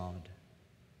 gracious God,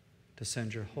 to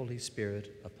send your Holy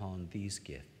Spirit upon these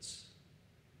gifts,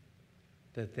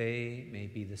 that they may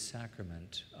be the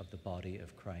sacrament of the body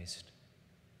of Christ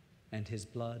and his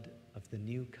blood of the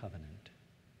new covenant.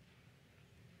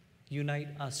 Unite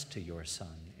us to your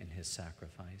Son in his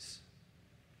sacrifice,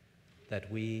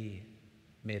 that we,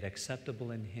 made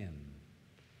acceptable in him,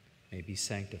 may be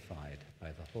sanctified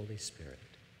by the Holy Spirit.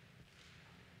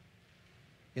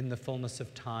 In the fullness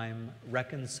of time,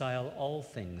 reconcile all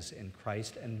things in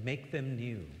Christ and make them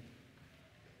new,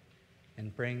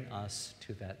 and bring us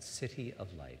to that city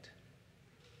of light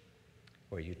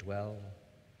where you dwell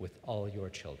with all your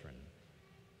children.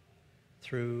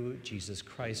 Through Jesus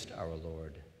Christ our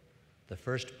Lord, the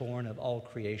firstborn of all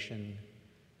creation,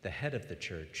 the head of the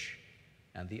church,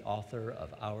 and the author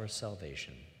of our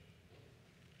salvation,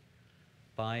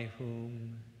 by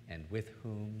whom and with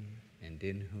whom and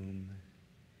in whom,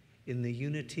 in the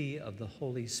unity of the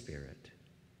Holy Spirit,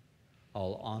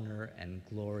 all honor and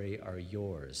glory are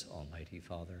yours, Almighty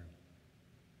Father,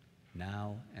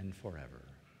 now and forever.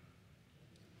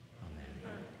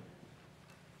 Amen.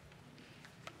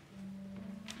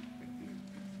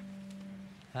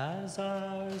 As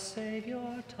our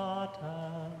Savior taught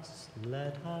us,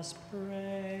 let us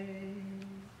pray.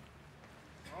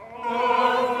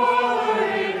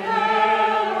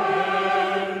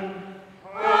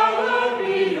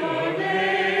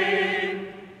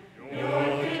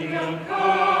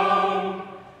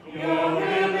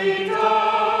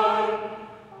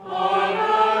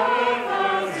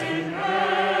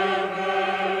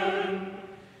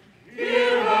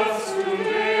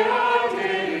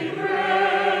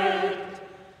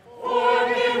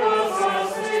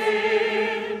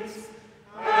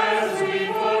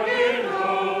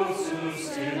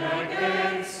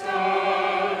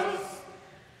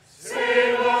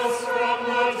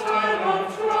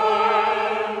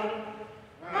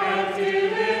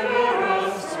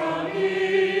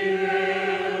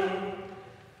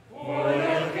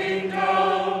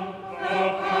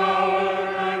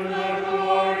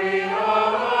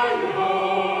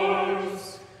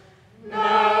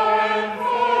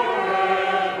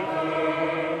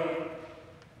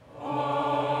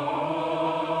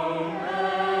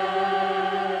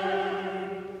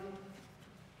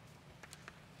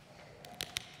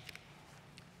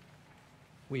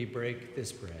 We break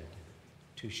this bread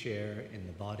to share in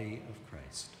the body of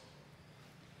Christ.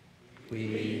 We,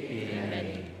 being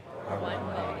many, are one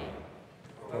body,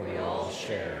 for we all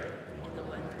share in the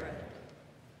one bread.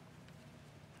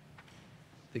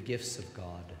 The gifts of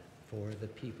God for the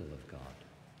people of God.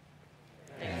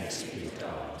 Thanks be to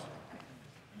God.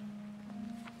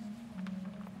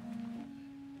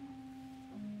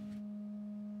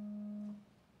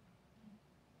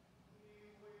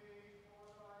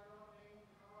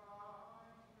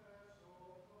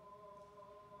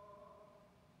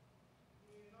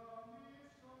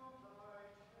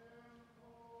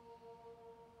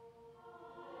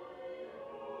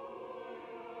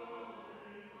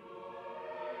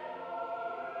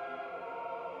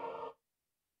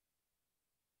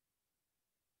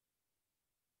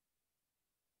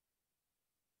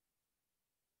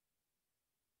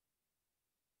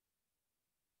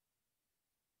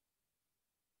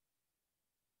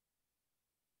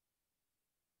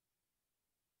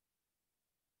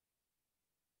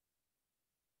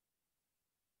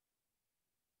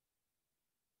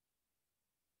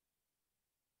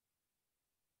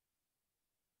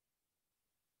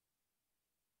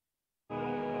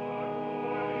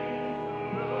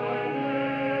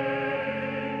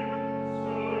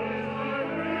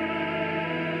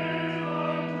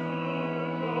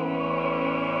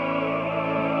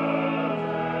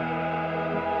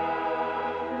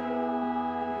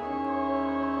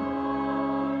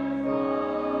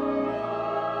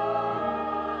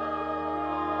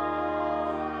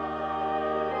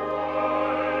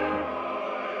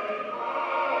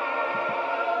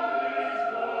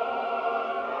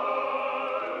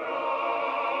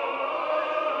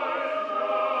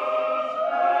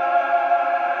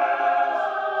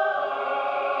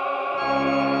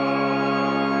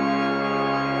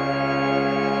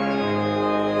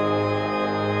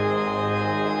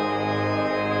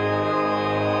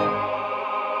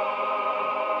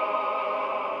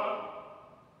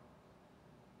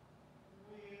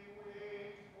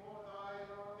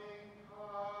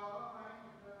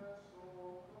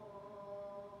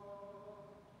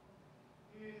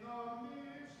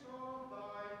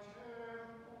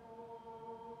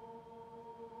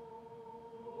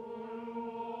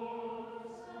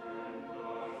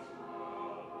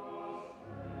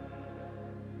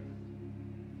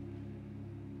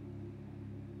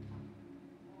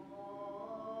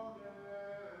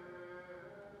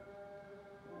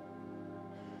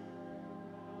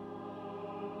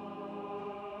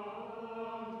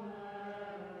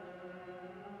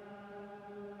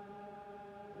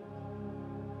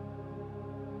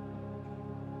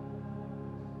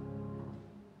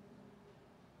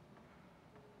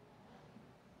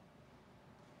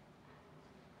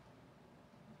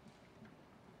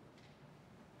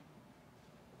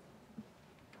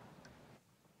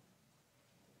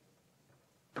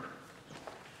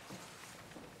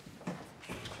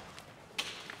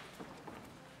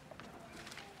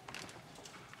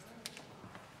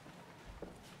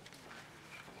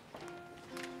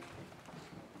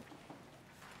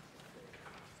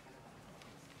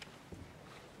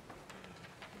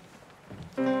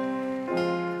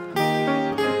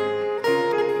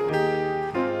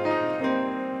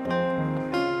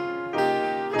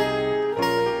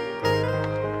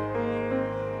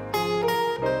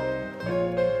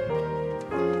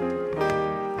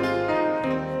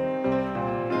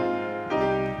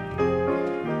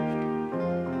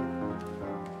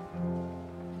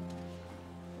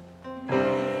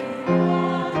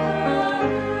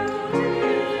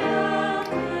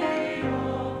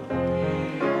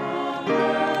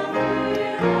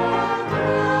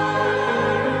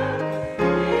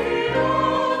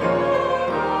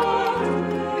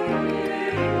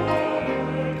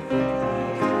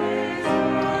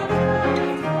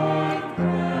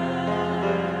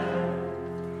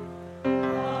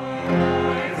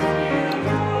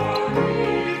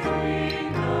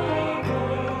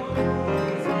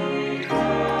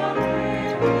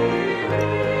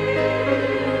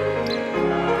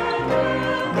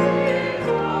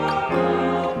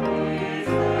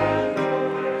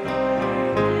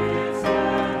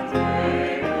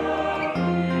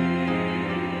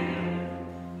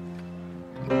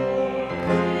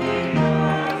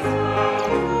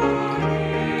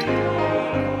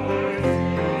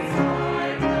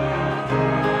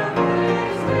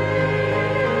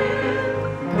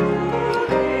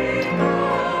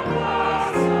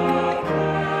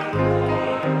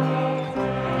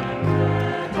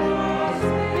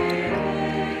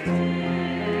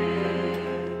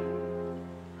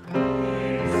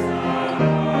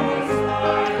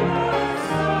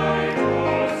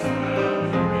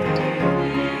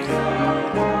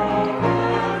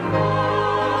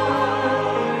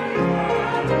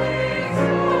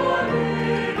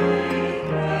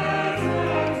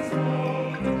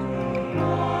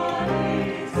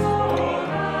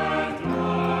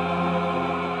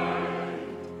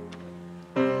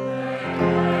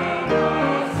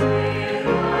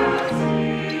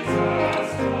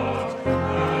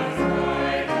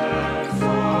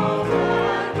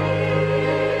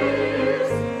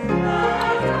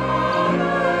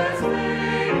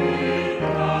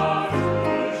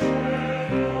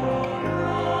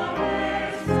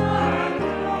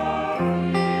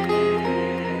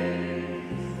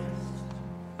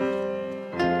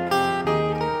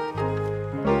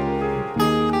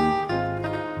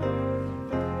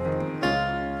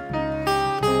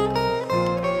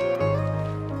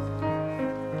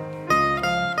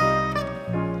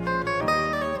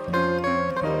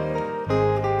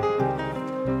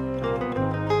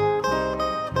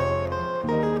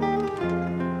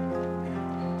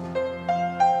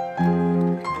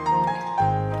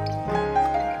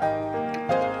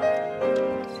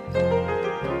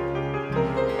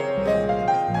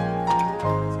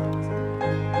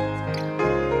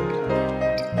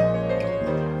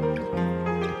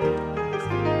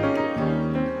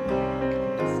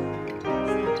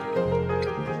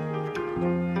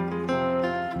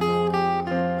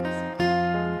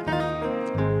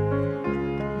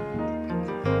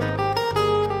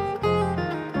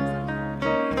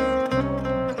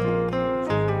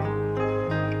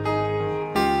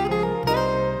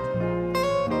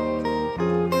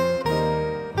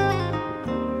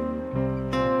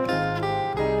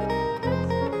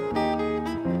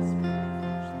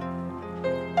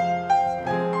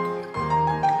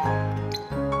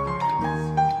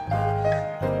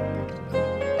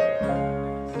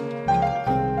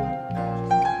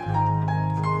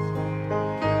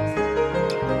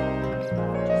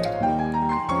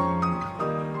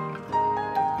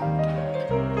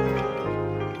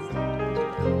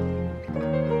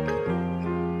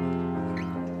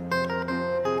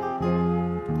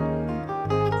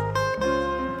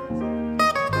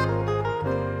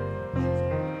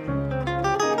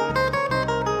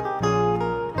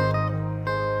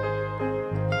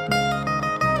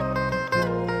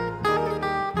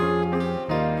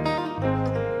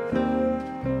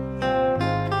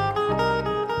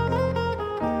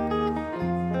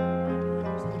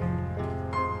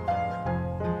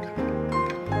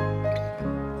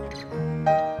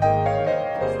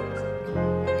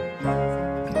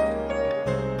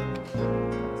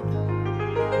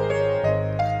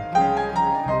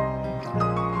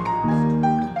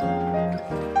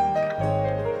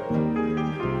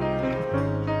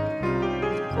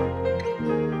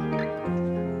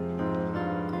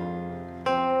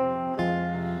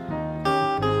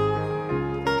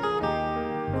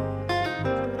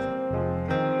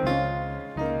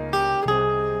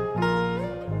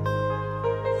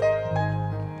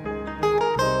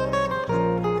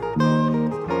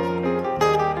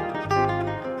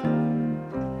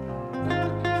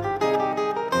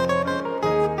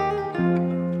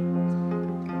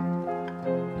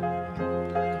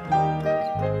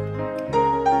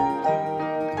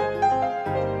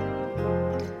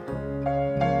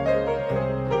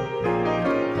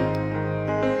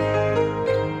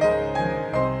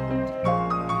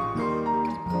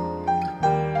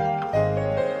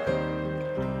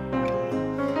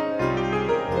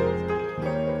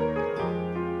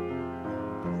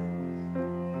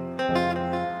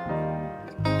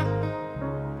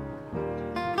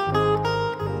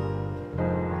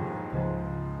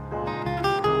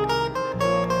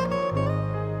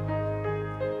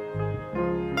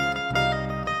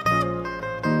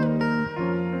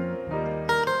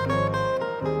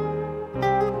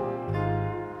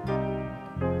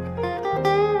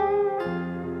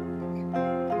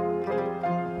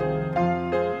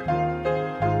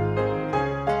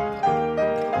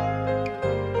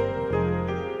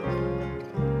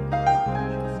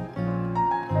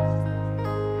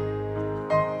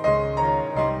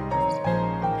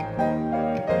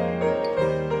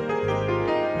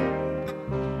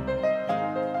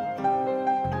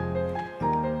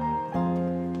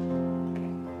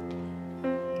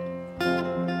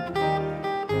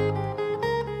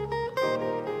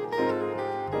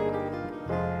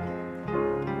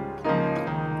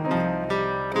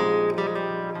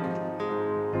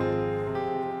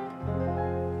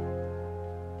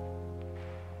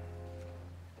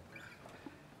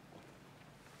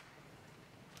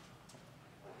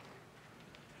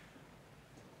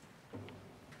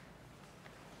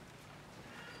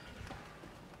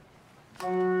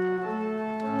 Here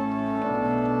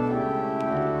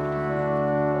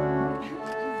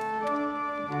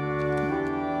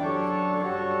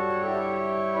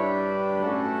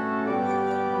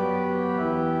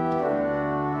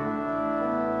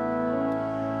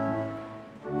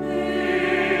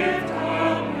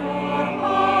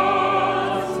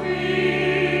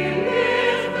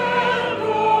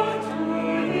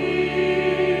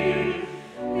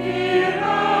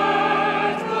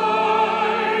at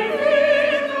thy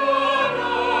feet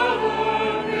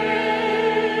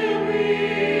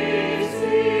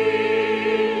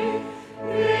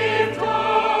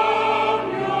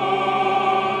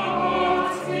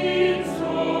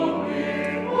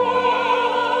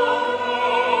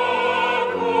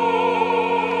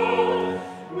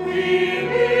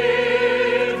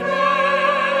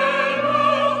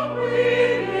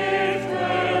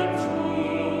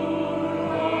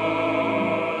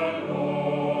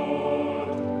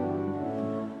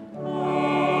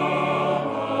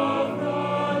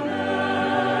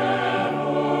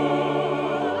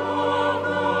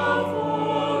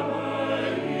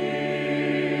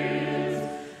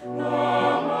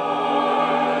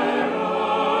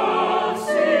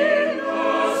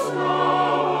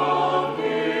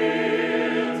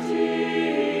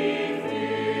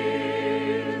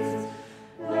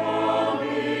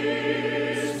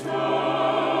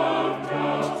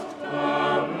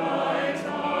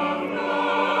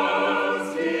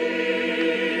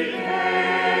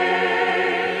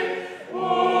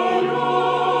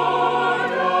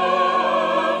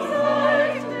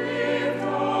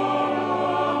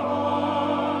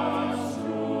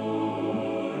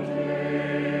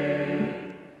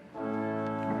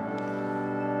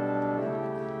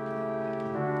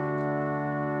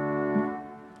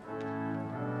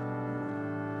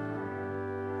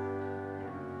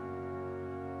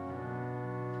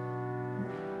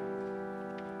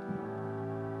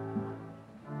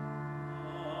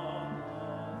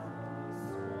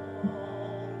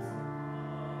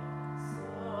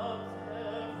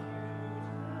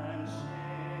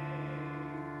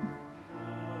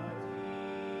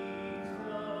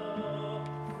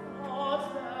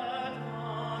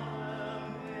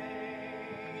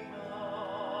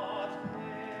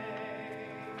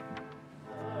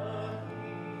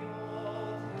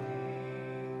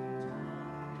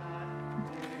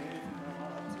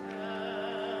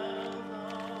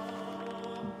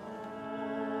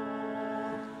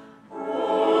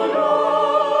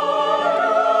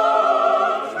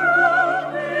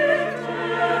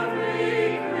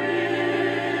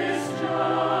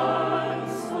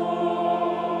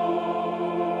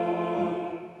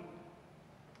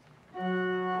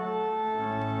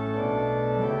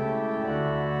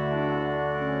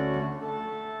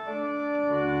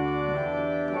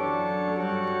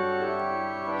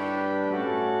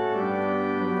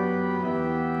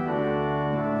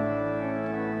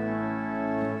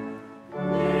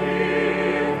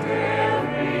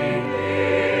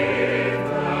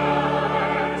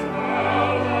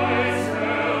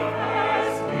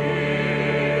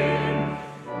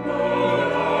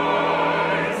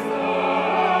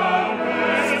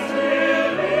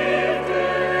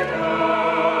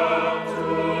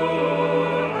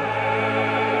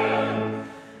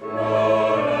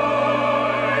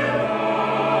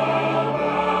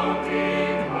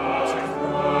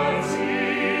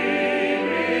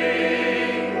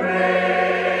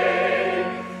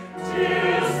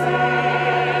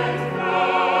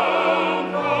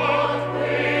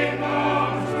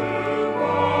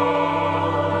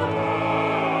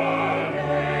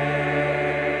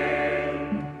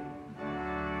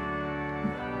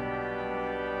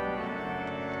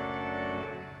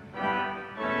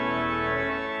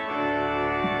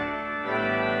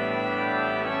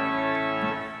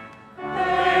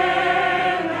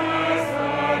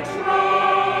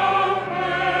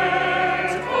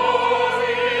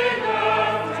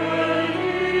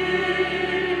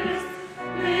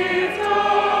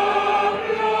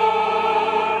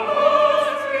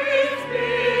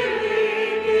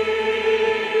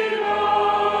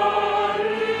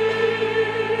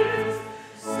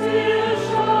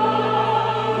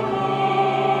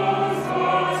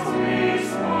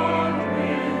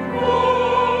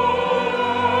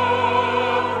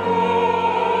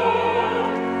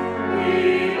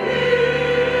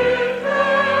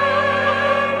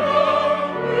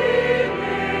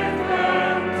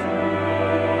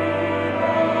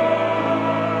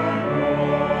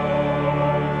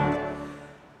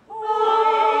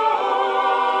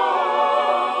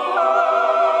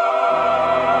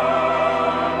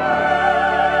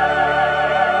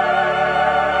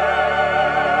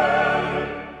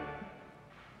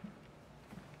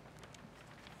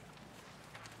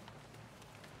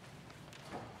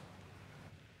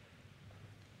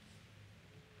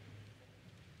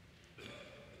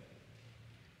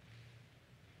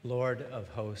Lord of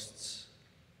hosts,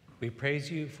 we praise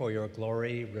you for your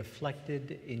glory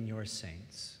reflected in your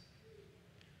saints.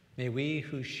 May we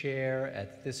who share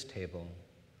at this table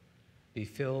be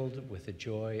filled with the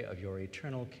joy of your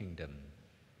eternal kingdom,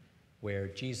 where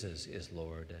Jesus is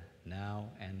Lord, now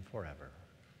and forever.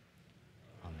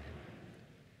 Amen.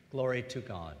 Glory to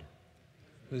God,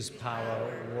 whose power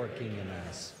working in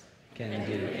us can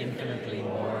do infinitely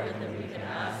more than we can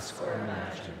ask or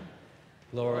imagine.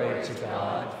 Glory to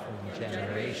God from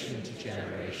generation to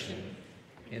generation,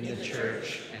 in the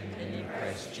church and in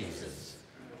Christ Jesus,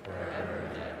 forever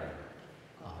and ever.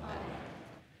 Amen.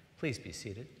 Please be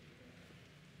seated.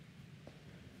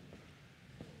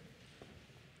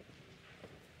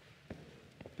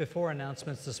 Before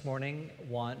announcements this morning,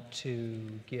 want to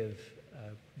give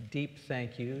a deep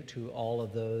thank you to all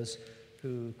of those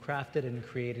who crafted and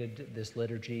created this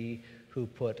liturgy, who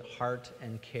put heart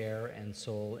and care and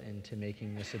soul into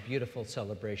making this a beautiful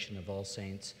celebration of All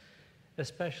Saints,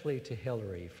 especially to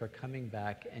Hillary for coming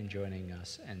back and joining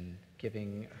us and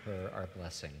giving her our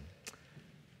blessing.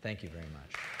 Thank you very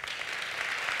much.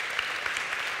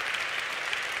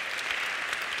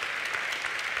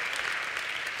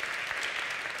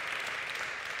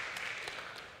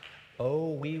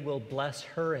 Oh, we will bless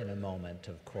her in a moment,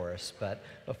 of course, but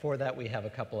before that we have a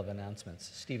couple of announcements.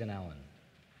 Stephen Allen.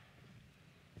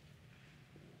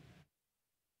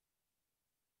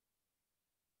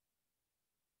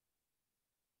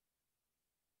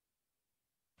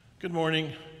 Good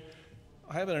morning.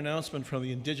 I have an announcement from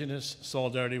the Indigenous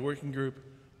Solidarity Working Group.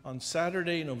 On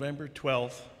Saturday, November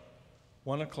 12th,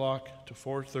 1 o'clock to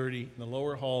 4:30 in the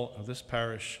lower hall of this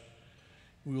parish,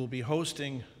 we will be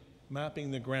hosting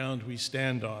Mapping the Ground We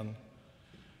Stand On.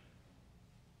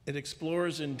 It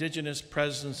explores Indigenous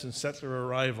presence and settler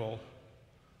arrival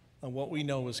on what we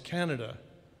know as Canada,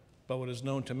 but what is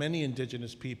known to many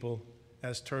Indigenous people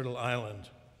as Turtle Island.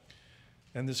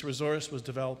 And this resource was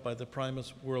developed by the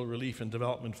Primus World Relief and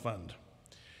Development Fund.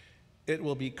 It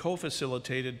will be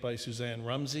co-facilitated by Suzanne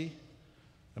Rumsey,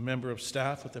 a member of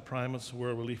staff with the Primus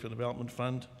World Relief and Development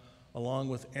Fund, along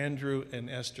with Andrew and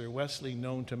Esther Wesley,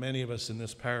 known to many of us in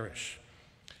this parish.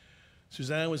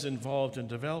 Suzanne was involved in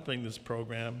developing this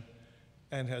program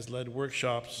and has led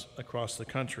workshops across the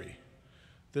country.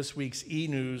 This week's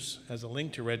e-news has a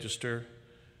link to register,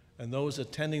 and those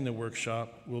attending the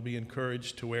workshop will be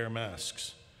encouraged to wear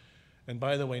masks. And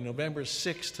by the way, November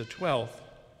 6th to 12th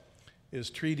is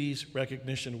Treaties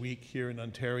Recognition Week here in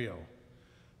Ontario.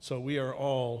 So we are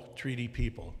all treaty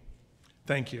people.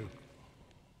 Thank you.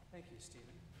 Thank you, Stephen.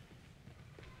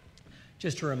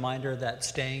 Just a reminder that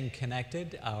Staying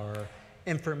Connected, our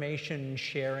information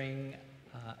sharing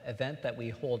event that we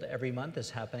hold every month, is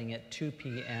happening at 2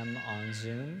 p.m. on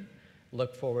Zoom.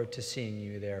 Look forward to seeing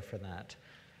you there for that.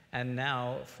 And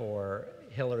now for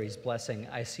Hillary's blessing.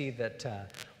 I see that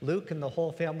Luke and the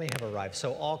whole family have arrived,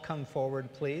 so all come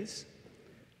forward, please.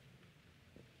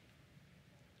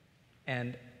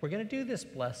 And we're going to do this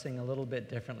blessing a little bit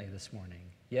differently this morning.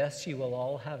 Yes, you will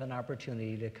all have an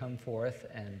opportunity to come forth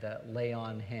and lay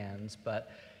on hands, but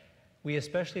we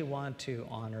especially want to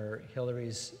honor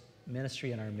Hillary's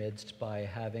ministry in our midst by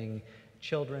having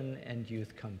children and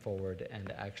youth come forward and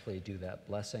actually do that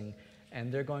blessing. And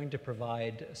they're going to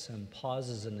provide some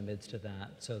pauses in the midst of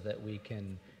that so that we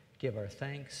can give our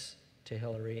thanks to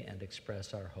Hillary and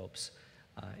express our hopes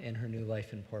in her new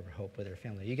life in Port Hope with her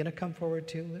family. Are you going to come forward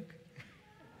too, Luke?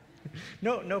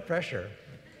 No pressure.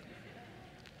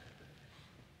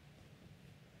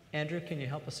 Andrew, can you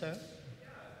help us out?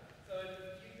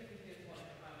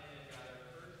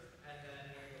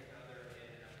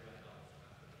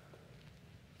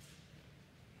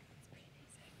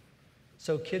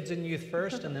 So kids and youth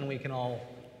first, and then we can all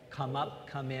come up,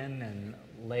 come in, and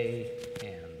lay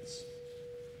hands.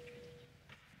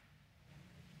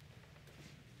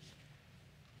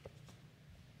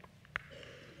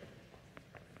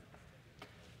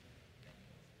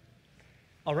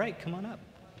 All right, come on up.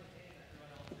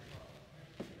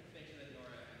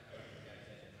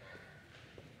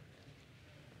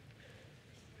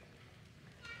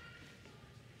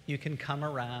 You can come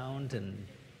around and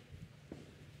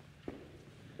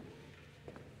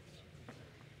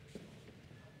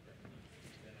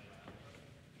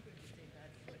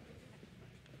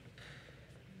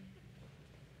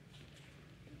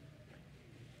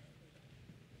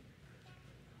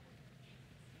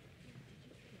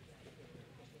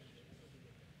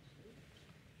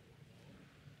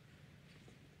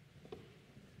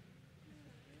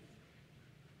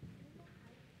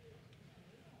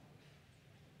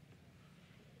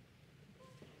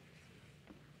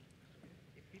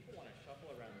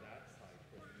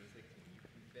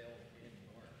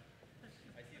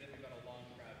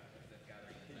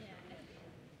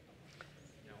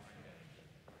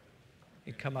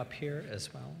You come up here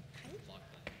as well.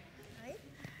 Right?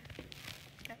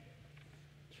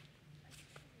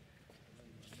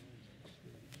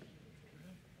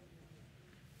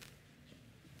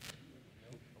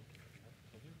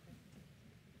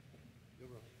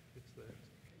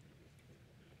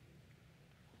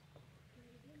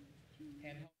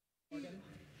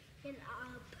 And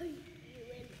I'll put you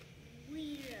in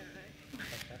wheeler.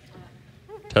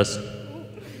 Test.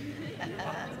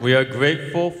 We are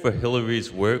grateful for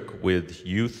Hillary's work with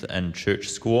youth and church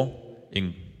school.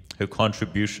 Her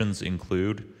contributions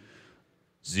include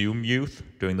Zoom youth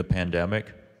during the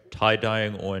pandemic,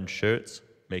 tie-dyeing orange shirts,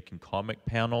 making comic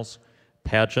panels,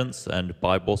 pageants and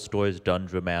Bible stories done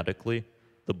dramatically,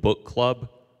 the book club,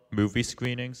 movie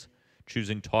screenings,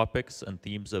 choosing topics and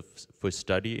themes for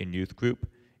study in youth group,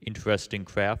 interesting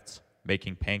crafts,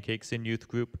 making pancakes in youth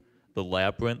group, the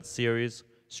Labyrinth series,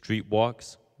 street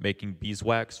walks, making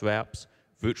beeswax wraps,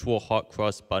 virtual hot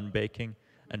cross bun baking,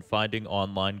 and finding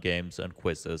online games and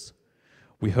quizzes.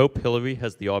 We hope Hillary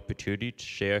has the opportunity to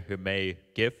share her May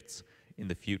gifts in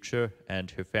the future and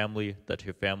that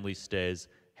her family stays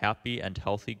happy and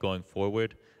healthy going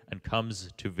forward and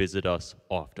comes to visit us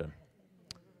often.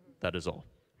 That is all.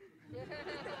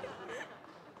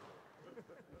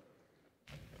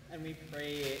 And we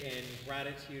pray in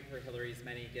gratitude for Hillary's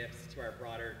many gifts to our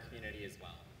broader community as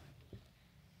well.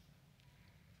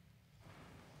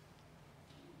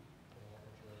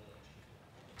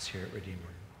 It's here at Redeemer.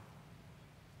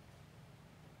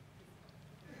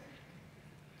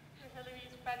 For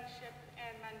Hillary's friendship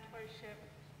and mentorship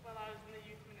while I was in the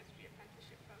youth ministry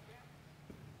apprenticeship program.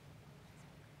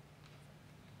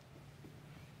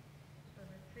 For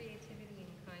her creativity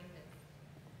and kindness.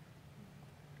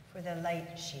 For the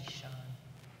light she shone.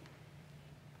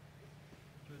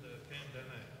 Through the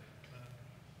pandemic,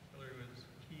 Hillary was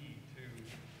key to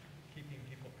keeping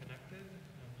people connected,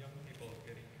 young people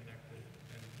getting connected,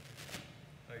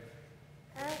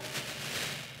 and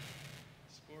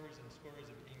scores and scores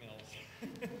of emails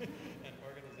and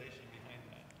organization behind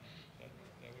that.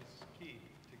 That was key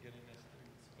to getting us through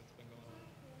what's been going on.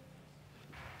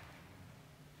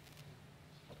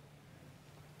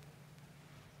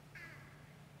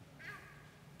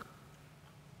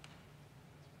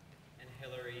 And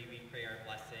Hillary, we pray our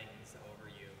blessings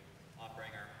over you, offering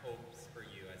our hopes for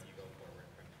you as you go forward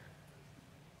from here.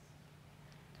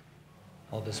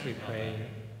 All this we pray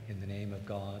in the name of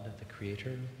God, the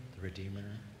Creator, the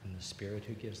Redeemer, and the Spirit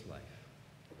who gives life.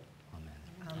 Amen.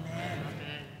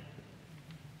 Amen.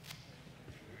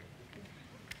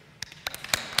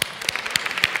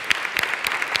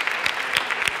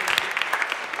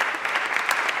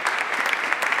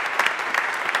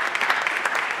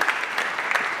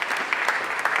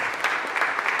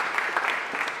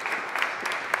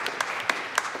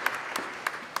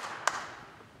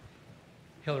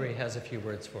 Hillary has a few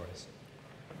words for us.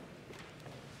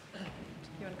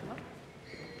 You want to come up?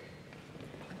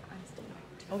 I'm still.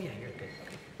 Oh yeah, you're good.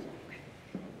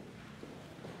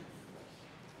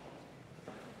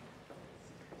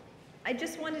 I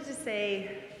just wanted to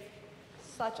say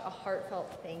such a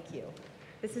heartfelt thank you.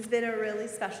 This has been a really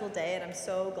special day, and I'm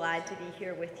so glad to be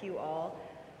here with you all.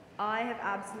 I have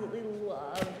absolutely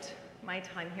loved my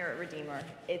time here at Redeemer.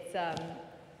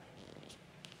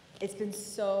 It's been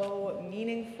so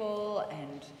meaningful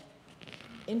and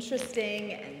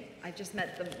interesting, and I've just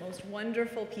met the most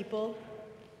wonderful people,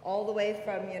 all the way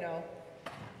from,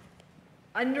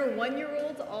 under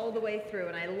 1-year-olds all the way through,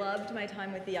 and I loved my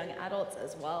time with the young adults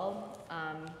as well.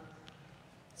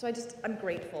 So I'm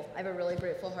grateful. I have a really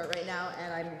grateful heart right now,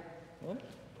 and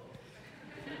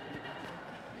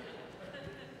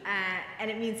and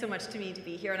it means so much to me to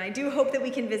be here, and I do hope that we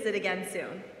can visit again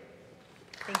soon.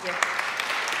 Thank you.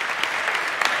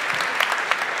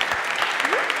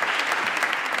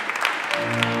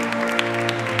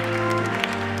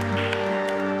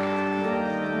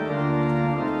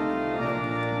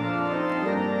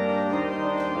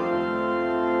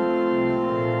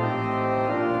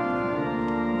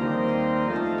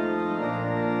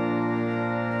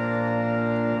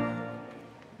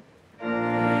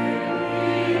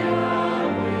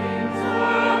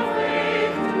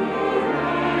 Faith to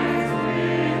rise, we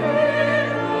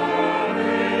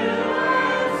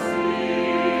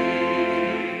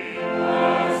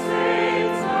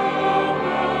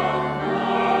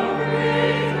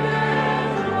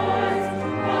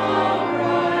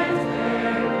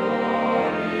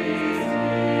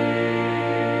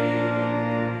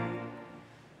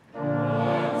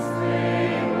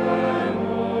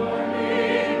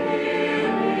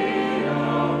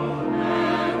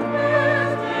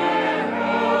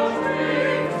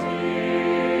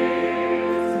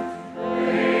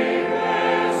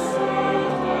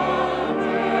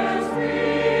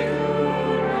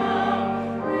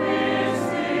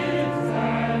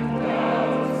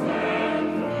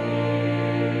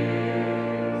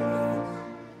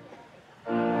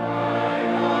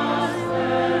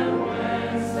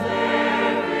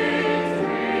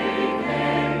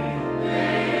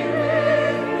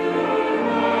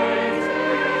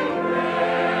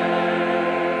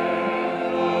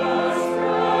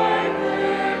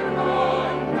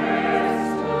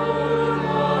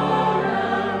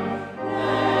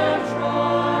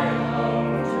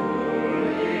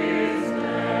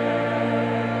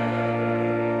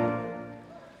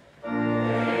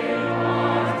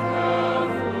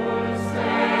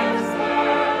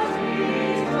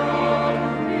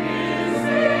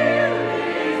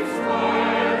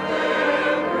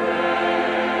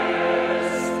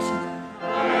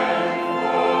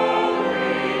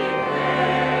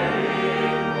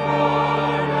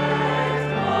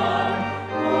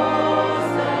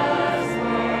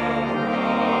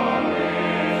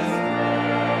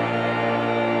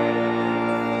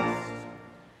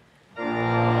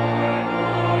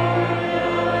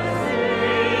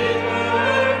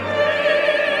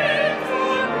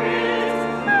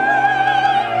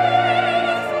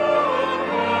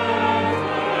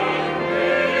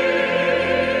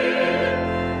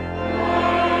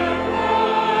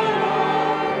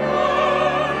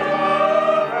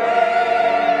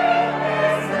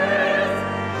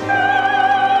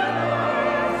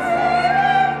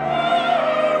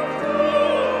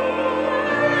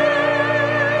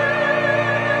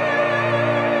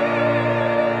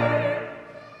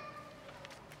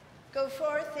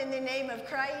of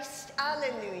Christ.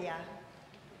 Alleluia.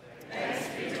 Thanks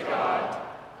be to God.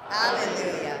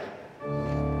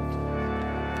 Alleluia.